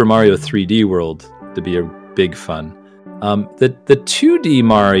found Super Mario 3D World to be a big fun. The 2D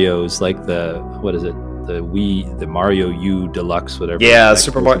Marios, like the Mario U Deluxe, whatever. Yeah,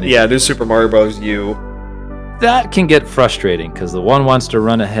 new Super Mario Bros. U. That can get frustrating because the one wants to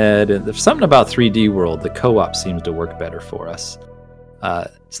run ahead, and there's something about 3D World. The co-op seems to work better for us.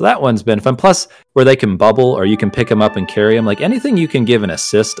 So that one's been fun. Plus, where they can bubble or you can pick them up and carry them. Like anything you can give an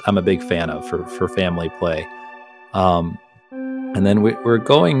assist, I'm a big fan of for family play. And then we're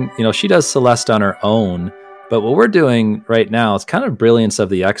going, she does Celeste on her own, but what we're doing right now is kind of brilliance of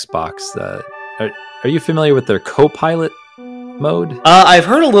the Xbox. Are you familiar with their co-pilot mode? I've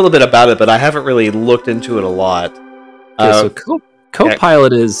heard a little bit about it, but I haven't really looked into it a lot. So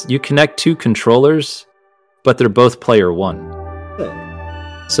co-pilot is you connect two controllers, but they're both player one.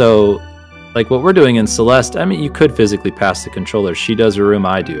 So, what we're doing in Celeste, you could physically pass the controller. She does a room,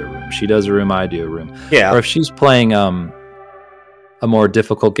 I do a room. She does a room, I do a room. Yeah. Or if she's playing a more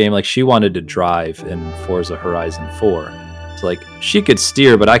difficult game, like she wanted to drive in Forza Horizon 4. So, she could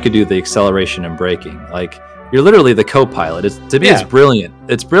steer, but I could do the acceleration and braking. you're literally the co-pilot. It's brilliant.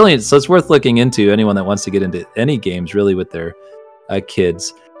 It's brilliant. So it's worth looking into. Anyone that wants to get into any games really with their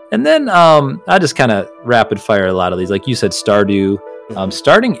kids. And then I just kind of rapid fire a lot of these. Like you said, Stardew.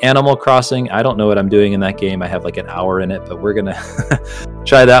 Starting Animal Crossing. I don't know what I'm doing in that game. I have like an hour in it, but we're gonna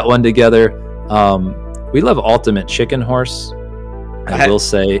try that one together. We love Ultimate Chicken Horse. I will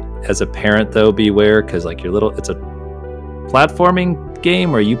say, as a parent though, beware, because like it's a platforming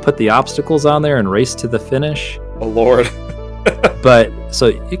game where you put the obstacles on there and race to the finish. Oh Lord. But so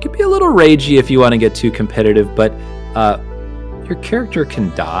it could be a little ragey if you want to get too competitive, but your character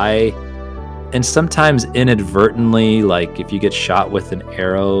can die. And sometimes inadvertently, like if you get shot with an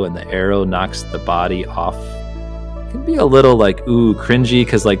arrow and the arrow knocks the body off, it can be a little like, ooh, cringy,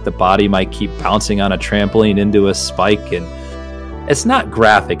 because like the body might keep bouncing on a trampoline into a spike. And it's not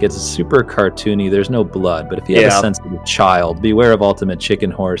graphic. It's super cartoony. There's no blood. But if you have a sensitive child, beware of Ultimate Chicken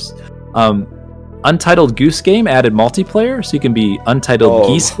Horse. Untitled Goose Game added multiplayer, so you can be Untitled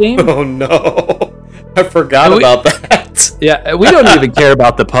Geese Game. Oh, no. I forgot about that. Yeah, we don't even care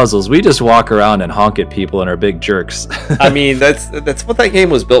about the puzzles. We just walk around and honk at people and are big jerks. I mean, that's what that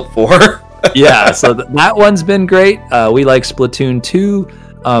game was built for. Yeah, so that one's been great. We like Splatoon 2.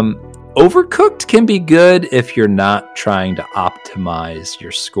 Overcooked can be good if you're not trying to optimize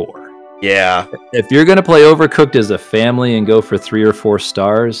your score. Yeah. If you're going to play Overcooked as a family and go for 3 or 4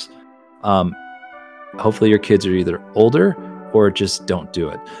 stars, hopefully your kids are either older or just don't do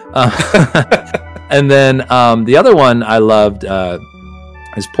it. And then the other one I loved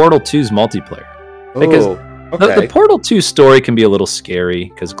is Portal 2's multiplayer. Because the Portal 2 story can be a little scary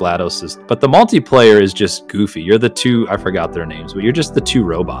because GLaDOS is... But the multiplayer is just goofy. You're the two... I forgot their names, but you're just the 2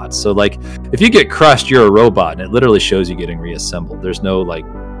 robots. So, like, if you get crushed, you're a robot, and it literally shows you getting reassembled. There's no, like,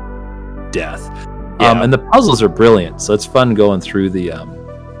 death. Yeah. And the puzzles are brilliant, so it's fun going through the...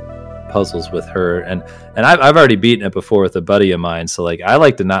 puzzles with her, and I've already beaten it before with a buddy of mine, so like I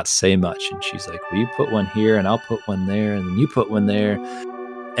like to not say much, and she's like, will you put one here and I'll put one there and then you put one there,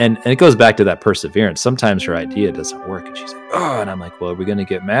 and it goes back to that perseverance. Sometimes her idea doesn't work and she's like, oh, and I'm like, well, are we gonna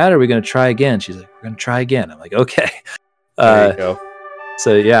get mad or are we gonna try again? She's like, we're gonna try again. I'm like, okay. There you go.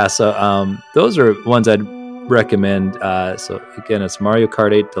 So those are ones I'd recommend. So again, it's Mario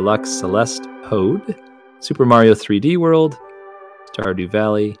Kart 8 Deluxe Celeste Ode, Super Mario 3D World, Stardew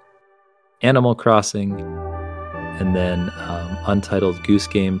Valley, Animal Crossing, and then Untitled Goose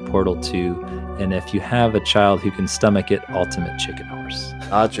Game, Portal 2, and if you have a child who can stomach it, Ultimate Chicken Horse.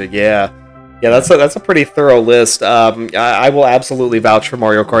 Gotcha, yeah. Yeah, that's a pretty thorough list. I will absolutely vouch for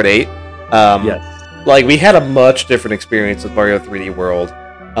Mario Kart 8. Yes. Like, we had a much different experience with Mario 3D World.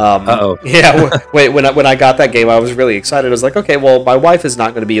 Uh-oh. Yeah, when I got that game, I was really excited. I was like, okay, well, my wife is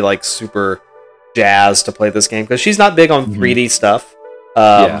not going to be, like, super jazzed to play this game, because she's not big on 3D stuff.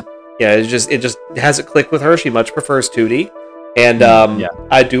 Yeah, it just hasn't clicked with her. She much prefers 2D. And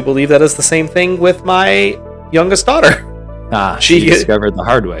I do believe that is the same thing with my youngest daughter. She discovered the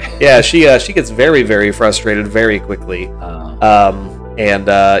hard way. Yeah, she gets very, very frustrated very quickly. I've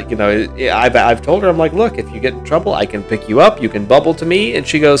told her, I'm like, look, if you get in trouble, I can pick you up. You can bubble to me. And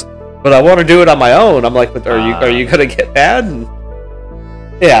she goes, but I want to do it on my own. I'm like, but are you gonna get mad? And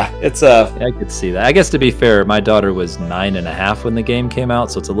yeah, it's I could see that. I guess to be fair, my daughter was 9.5 when the game came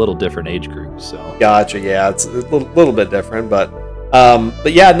out, so it's a little different age group. So gotcha. Yeah, it's a little bit different, but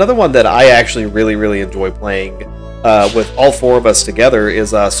yeah, another one that I actually really, really enjoy playing with all 4 of us together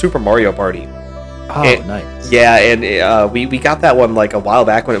is Super Mario Party. Oh, nice. Yeah, and we got that one like a while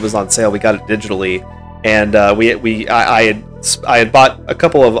back when it was on sale. We got it digitally, and I had bought a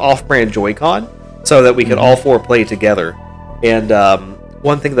couple of off-brand Joy-Con so that we could all 4 play together. And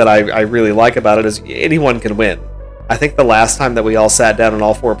one thing that I really like about it is anyone can win. I think the last time that we all sat down and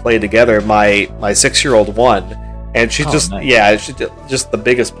all 4 played together, my 6-year-old won, and she just the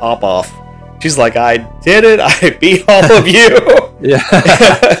biggest pop off. She's like, I did it! I beat all of you! Yeah.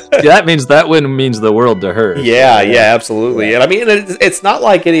 That win means the world to her. Yeah, absolutely. Yeah. And I mean, it's not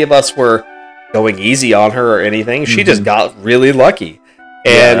like any of us were going easy on her or anything. She just got really lucky.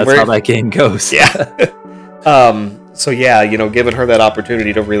 And that's how that game goes. Yeah. So yeah, giving her that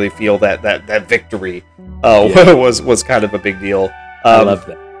opportunity to really feel that victory was kind of a big deal. I love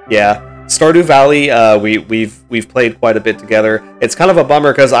that. Yeah. Stardew Valley, we've played quite a bit together. It's kind of a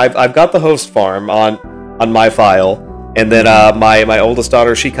bummer because I've got the host farm on my file, and then my oldest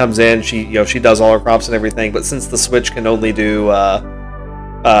daughter, she comes in, she does all her crops and everything, but since the Switch can only do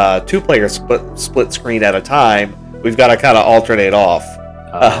 2-player split screen at a time, we've got to kind of alternate off.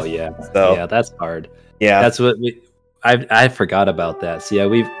 Oh yeah, so that's hard. Yeah, that's what I forgot about that. So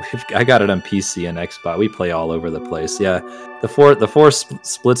yeah, I got it on PC and Xbox. We play all over the place. Yeah, the four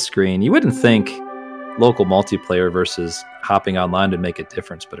split screen. You wouldn't think local multiplayer versus hopping online to make a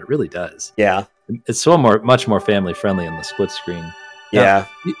difference, but it really does. Yeah. It's much more family friendly in the split screen. Yeah.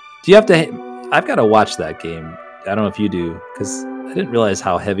 Now, do you have to? I've got to watch that game. I don't know if you do, because I didn't realize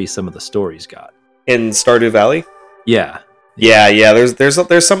how heavy some of the stories got. In Stardew Valley? Yeah.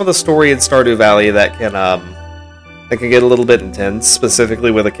 There's some of the story in Stardew Valley that can get a little bit intense,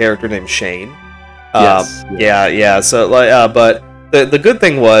 specifically with a character named Shane. Yes. Yeah. So but the good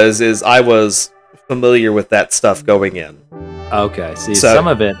thing is I was familiar with that stuff going in. Okay. See, some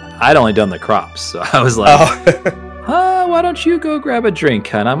of it I'd only done the crops, so I was like, why don't you go grab a drink,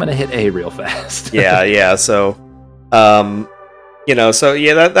 hun? I'm gonna hit A real fast. Yeah. So,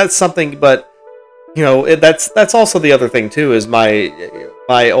 that's something. But that's also the other thing too. Is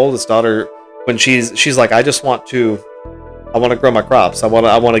my oldest daughter, when she's like, I want to grow my crops. I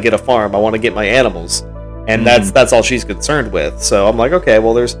want to get a farm. I want to get my animals, and that's all she's concerned with. So I'm like, okay,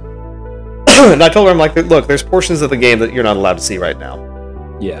 well, there's, and I told her, I'm like, look, there's portions of the game that you're not allowed to see right now.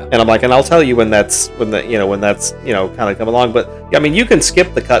 Yeah. And I'm like, and I'll tell you when that's kind of come along. But I mean, you can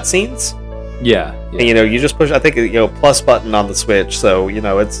skip the cutscenes. Yeah. And you just push, I think, plus button on the Switch. So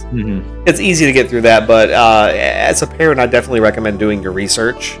it's easy to get through that. But as a parent, I definitely recommend doing your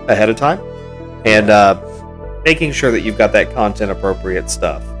research ahead of time and making sure that you've got that content appropriate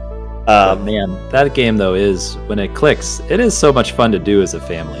stuff. Man, that game though is, when it clicks, it is so much fun to do as a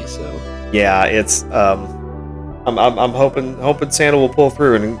family. So yeah, it's I'm hoping Santa will pull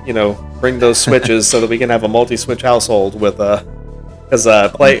through and bring those Switches so that we can have a multi-Switch household with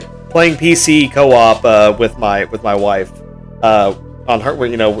playing PC co-op with my wife on her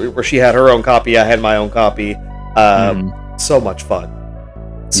where she had her own copy, I had my own copy. So much fun.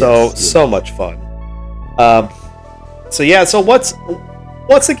 So much fun. So what's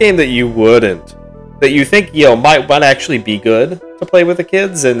a game that you think might actually be good to play with the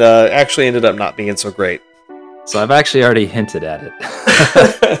kids and actually ended up not being so great? So I've actually already hinted at it.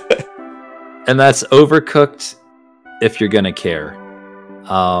 And that's Overcooked, if you're gonna care.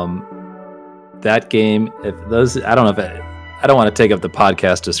 That game, I don't want to take up the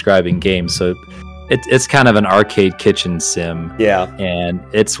podcast describing games, so it's kind of an arcade kitchen sim. Yeah. And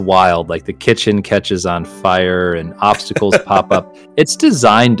it's wild. Like, the kitchen catches on fire and obstacles pop up. It's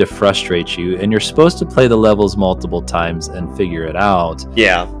designed to frustrate you, and you're supposed to play the levels multiple times and figure it out.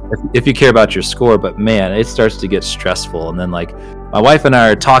 Yeah. If you care about your score, but man, it starts to get stressful. And then, like, my wife and I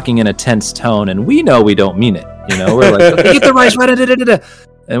are talking in a tense tone, and we know we don't mean it. We're like, okay, get the rice right.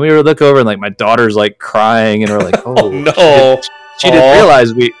 And we look over, and like my daughter's like crying, and we're like, oh no. She didn't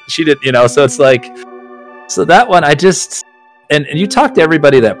realize she did, so it's like, so that one, and you talk to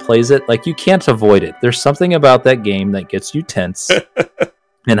everybody that plays it, like, you can't avoid it. There's something about that game that gets you tense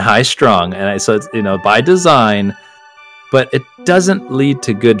and high strung. And so it's, by design, but it doesn't lead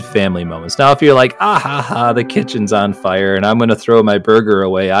to good family moments. Now, if you're like, the kitchen's on fire and I'm going to throw my burger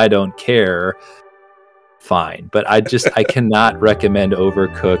away, I don't care. Fine. But I cannot recommend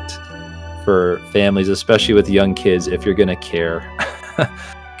Overcooked for families, especially with young kids, if you're gonna care.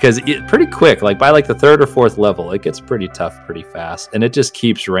 Because pretty quick, like by like the third or fourth level, it gets pretty tough pretty fast, and it just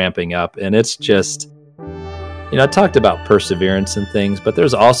keeps ramping up. And it's just, I talked about perseverance and things, but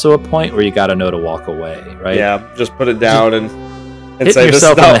there's also a point where you got to know to walk away, right? Yeah, just put it down and hitting say,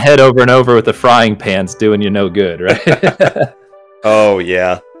 yourself in the head over and over with the frying pan's doing you no good, right? Oh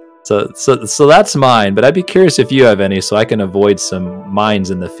yeah. So that's mine, but I'd be curious if you have any, so I can avoid some mines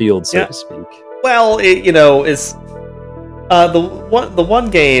in the field, so to speak. Well, it's the one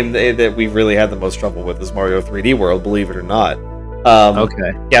game that we really had the most trouble with is Mario 3D World, believe it or not.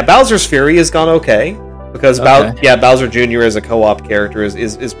 Okay. Yeah, Bowser's Fury has gone okay because Bowser Jr. as a co-op character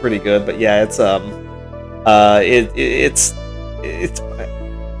is pretty good, but yeah, it's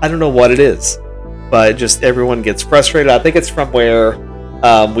I don't know what it is, but just everyone gets frustrated. I think it's from where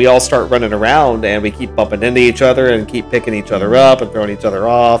we all start running around and we keep bumping into each other and keep picking each other up and throwing each other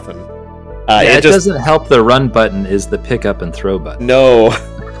off, and it doesn't help. The run button is the pick up and throw button. No.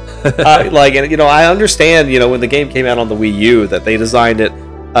 I understand, when the game came out on the Wii U, that they designed it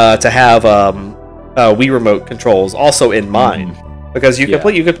to have Wii remote controls also in mind, because you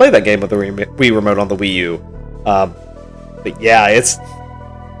could play that game with the Wii remote on the Wii U. But yeah,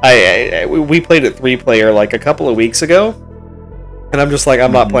 we played it 3-player like a couple of weeks ago. And I'm just like,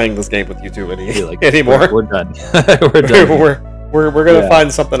 I'm not playing this game with you two anymore. We're done. We're gonna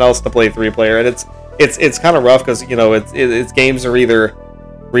find something else to play 3-player, and it's kind of rough because it's games are either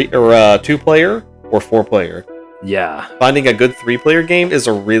 2-player or 4-player. Yeah, finding a good 3-player game is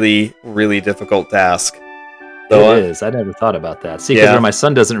a really, really difficult task. So, it is. I never thought about that. See, because my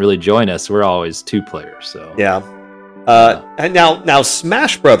son doesn't really join us, we're always 2 players. So yeah. And now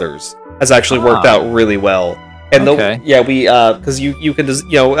Smash Brothers has actually worked out really well. And Okay. because you can just,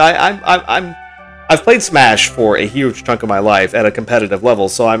 I've played Smash for a huge chunk of my life at a competitive level,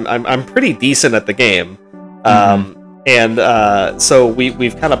 so I'm pretty decent at the game. So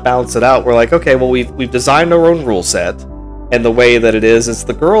we've kind of balanced it out. We're like, okay, well we've designed our own rule set, and the way that it is, it's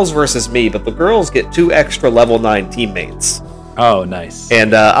the girls versus me, but the girls get 2 extra level 9 teammates. Oh, nice.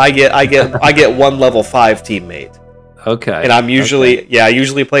 And I get 1 level 5 teammate. Okay. And I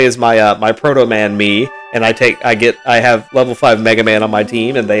usually play as my Proto Man me, and I have level 5 Mega Man on my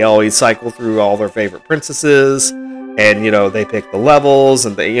team, and they always cycle through all their favorite princesses, and they pick the levels,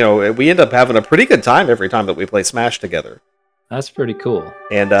 and we end up having a pretty good time every time that we play Smash together. That's pretty cool.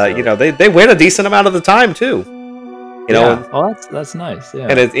 And they win a decent amount of the time too. That's nice. Yeah.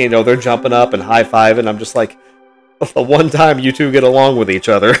 And they're jumping up and high-fiving. I'm just like, the one time you two get along with each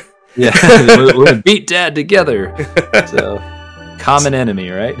other. Yeah, we're gonna beat Dad together. So, common enemy,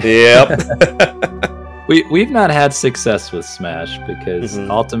 right? Yep. We've not had success with Smash because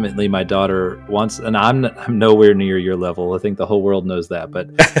ultimately my daughter wants, and I'm nowhere near your level. I think the whole world knows that, but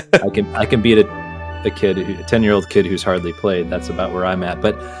I can beat a 10-year-old kid who's hardly played. That's about where I'm at.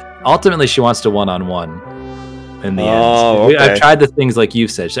 But ultimately, she wants to one-on-one in the end. Okay. I've tried the things like you've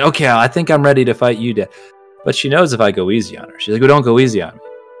said. She said, okay, I think I'm ready to fight you, Dad. But she knows if I go easy on her, she's like, well, don't go easy on me,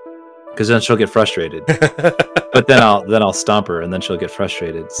 because then she'll get frustrated. But then I'll stomp her, and then she'll get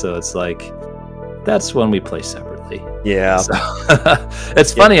frustrated. So it's like, that's when we play separately. Yeah. So,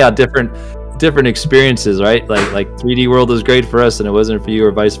 it's funny how different experiences, right? Like 3D World was great for us, and it wasn't for you,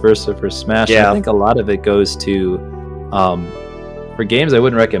 or vice versa for Smash. Yeah. I think a lot of it goes to, for games I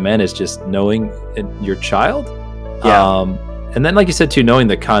wouldn't recommend, is just knowing your child. Yeah. And then, like you said too, knowing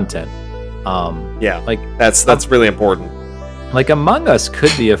the content. Like that's really important. Like Among Us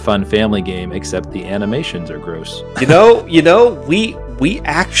could be a fun family game, except the animations are gross. We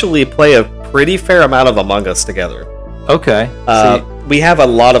actually play a pretty fair amount of Among Us together. Okay. We have a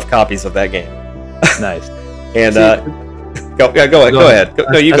lot of copies of that game. Nice. And go ahead.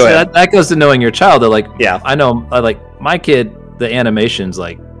 No, you go ahead. That goes to knowing your child. They're like, yeah, I know. Like my kid, the animations,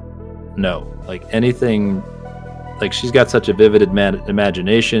 like, no, like anything. Like, she's got such a vivid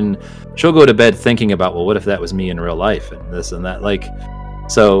imagination. She'll go to bed thinking about, well, what if that was me in real life, and this and that. Like,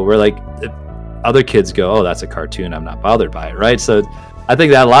 so we're like, other kids go, oh, that's a cartoon, I'm not bothered by it, right? So I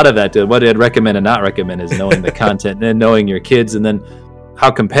think that a lot of that, what I'd recommend and not recommend, is knowing the content and knowing your kids, and then how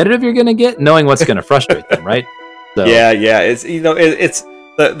competitive you're going to get, knowing what's going to frustrate them, right? So, yeah. It's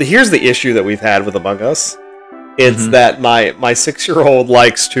here's the issue that we've had with Among Us. It's that my 6-year-old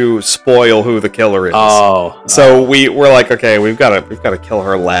likes to spoil who the killer is. So we're like, okay, we've got to kill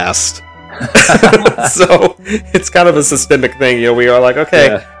her last. So it's kind of a systemic thing. We are like,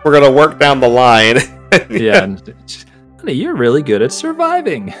 okay, we're gonna work down the line. Honey, you're really good at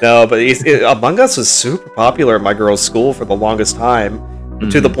surviving. No, but Among Us was super popular at my girl's school for the longest time,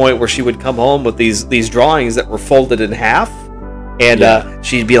 to the point where she would come home with these drawings that were folded in half. And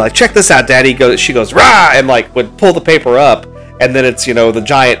she'd be like, check this out, Daddy. She goes, rah! And like would pull the paper up, and then it's, the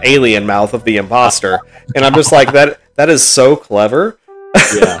giant alien mouth of the imposter. And I'm just like, that is so clever.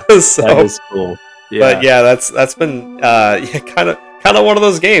 Yeah, so, that is cool. Yeah. But yeah, that's been kind of one of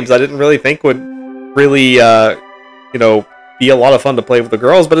those games I didn't really think would really be a lot of fun to play with the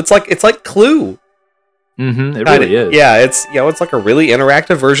girls. But it's like Clue. It really is. Yeah, it's like a really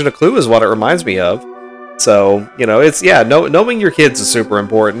interactive version of Clue is what it reminds me of. So, it's, knowing your kids is super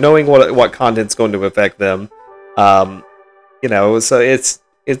important, knowing what content's going to affect them. So it's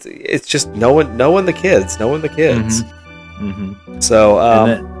just knowing the kids. So,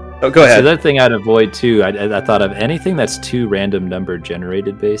 go ahead. So the other thing I'd avoid too, I thought of anything that's too random number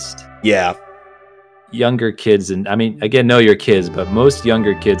generated based. Yeah. Younger kids, and I mean, again, know your kids, but most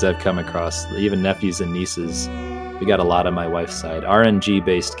younger kids I've come across, even nephews and nieces, we got a lot on my wife's side. RNG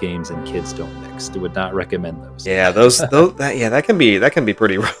based games and kids don't mix. I would not recommend those. Yeah, that can be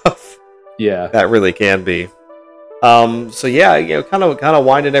pretty rough. Yeah, that really can be. So yeah, kind of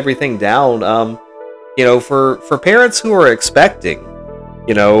winding everything down. For parents who are expecting,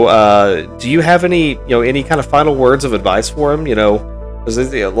 do you have any kind of final words of advice for them?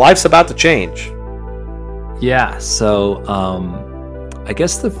 Because life's about to change. Yeah. So I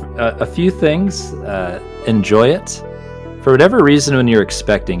guess a few things. Enjoy it. For whatever reason, when you're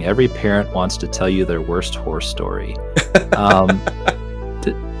expecting, every parent wants to tell you their worst horror story.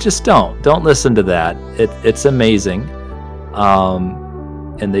 Just don't listen to that. It's amazing.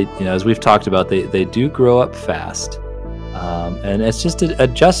 And they, as we've talked about, they do grow up fast. And it's just an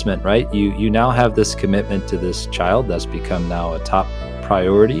adjustment, right? You now have this commitment to this child that's become now a top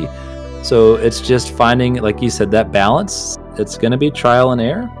priority. So it's just finding, like you said, that balance. It's going to be trial and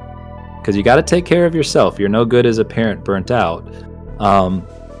error. because you got to take care of yourself. You're no good as a parent burnt out.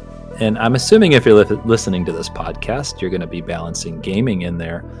 And I'm assuming if you're listening to this podcast, you're going to be balancing gaming in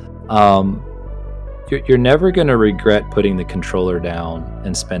there. You're never going to regret putting the controller down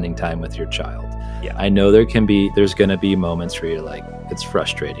and spending time with your child. Yeah. I know there's going to be moments where you're like, it's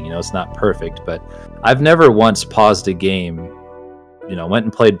frustrating, it's not perfect, but I've never once paused a game, went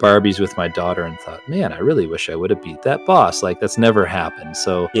and played Barbies with my daughter and thought, man, I really wish I would have beat that boss. Like, that's never happened.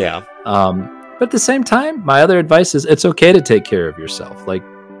 So, yeah. But at the same time, my other advice is it's okay to take care of yourself. Like,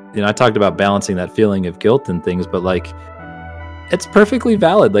 I talked about balancing that feeling of guilt and things, but like, it's perfectly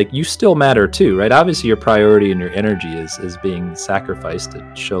valid. Like, you still matter too, right? Obviously your priority and your energy is being sacrificed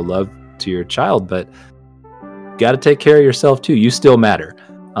to show love to your child, but you got to take care of yourself too. You still matter.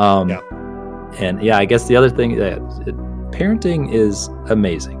 And yeah, I guess the other thing, parenting is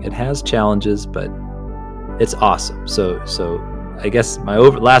amazing. It has challenges, but it's awesome. So I guess my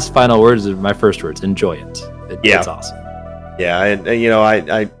last final words are my first words. Enjoy it. It's awesome. Yeah. And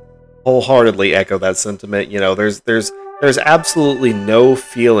I wholeheartedly echo that sentiment. There's absolutely no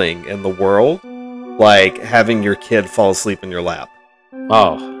feeling in the world like having your kid fall asleep in your lap.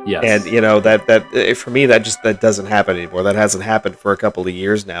 Oh, yes. And that for me, that doesn't happen anymore. That hasn't happened for a couple of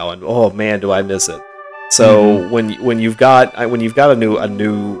years now, and oh man, do I miss it. So when you've got a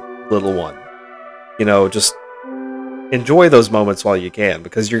new little one, just enjoy those moments while you can,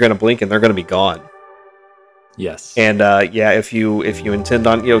 because you're going to blink and they're going to be gone. Yes. And if you intend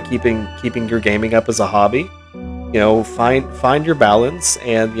on keeping your gaming up as a hobby, find your balance,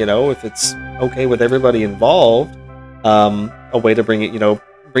 and if it's okay with everybody involved, a way to bring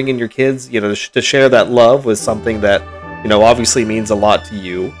in your kids, to share that love with something that obviously means a lot to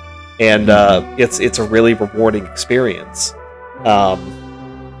you, and it's a really rewarding experience, and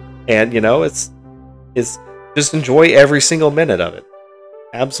it's just enjoy every single minute of it.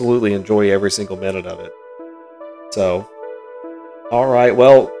 Absolutely enjoy every single minute of it. So, all right,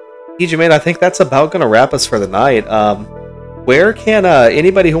 well, PJ, man, I think that's about going to wrap us for the night. Where can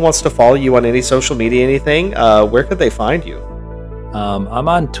anybody who wants to follow you on any social media, anything, where could they find you? I'm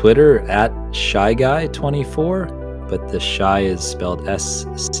on Twitter at ScheiGuy24, but the Shy is spelled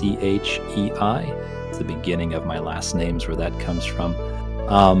SCHEI. It's the beginning of my last names where that comes from.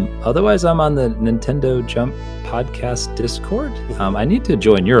 Otherwise, I'm on the Nintendo Jump podcast Discord. I need to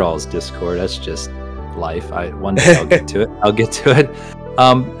join your all's Discord. That's just life. One day I'll get to it.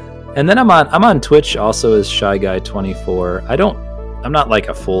 And then I'm on Twitch also as ScheiGuy24. I'm not like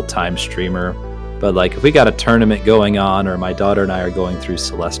a full-time streamer, but like if we got a tournament going on, or my daughter and I are going through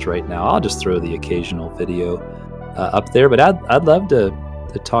Celeste right now, I'll just throw the occasional video up there. But I'd love to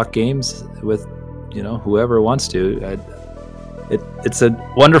talk games with whoever wants to. It's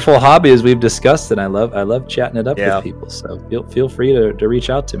a wonderful hobby, as we've discussed, and I love chatting it up with people. So feel free to reach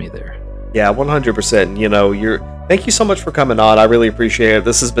out to me there. Yeah, 100%. Thank you so much for coming on. I really appreciate it.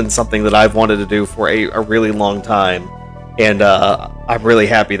 This has been something that I've wanted to do for a really long time, and I'm really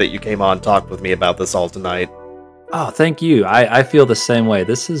happy that you came on and talked with me about this all tonight. Oh, thank you. I feel the same way.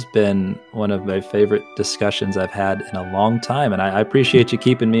 This has been one of my favorite discussions I've had in a long time, and I appreciate you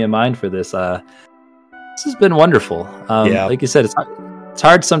keeping me in mind for this. This has been wonderful. Like you said, it's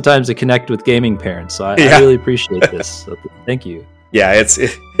hard sometimes to connect with gaming parents, so I really appreciate this. So thank you. Yeah,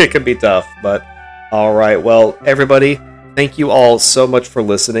 it can be tough, but all right. Well, everybody, thank you all so much for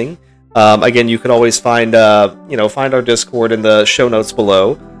listening. Again, you can always find our Discord in the show notes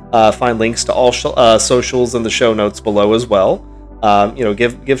below. Find links to all socials in the show notes below as well.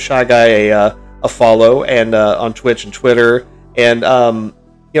 Give ScheiGuy a follow, and on Twitch and Twitter, and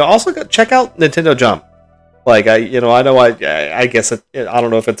also check out Nintendo Jump. Like I guess I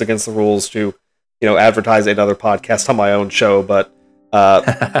don't know if it's against the rules to advertise another podcast on my own show, but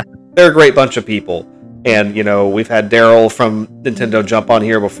they're a great bunch of people, and we've had Daryl from Nintendo Jump on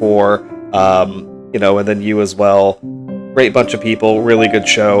here before, and then you as well. Great bunch of people, really good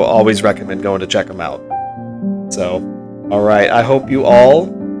show. Always recommend going to check them out. So, all right, I hope you all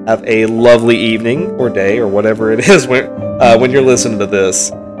have a lovely evening or day or whatever it is when you're listening to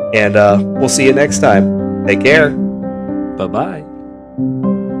this, and we'll see you next time. Take care. Bye-bye.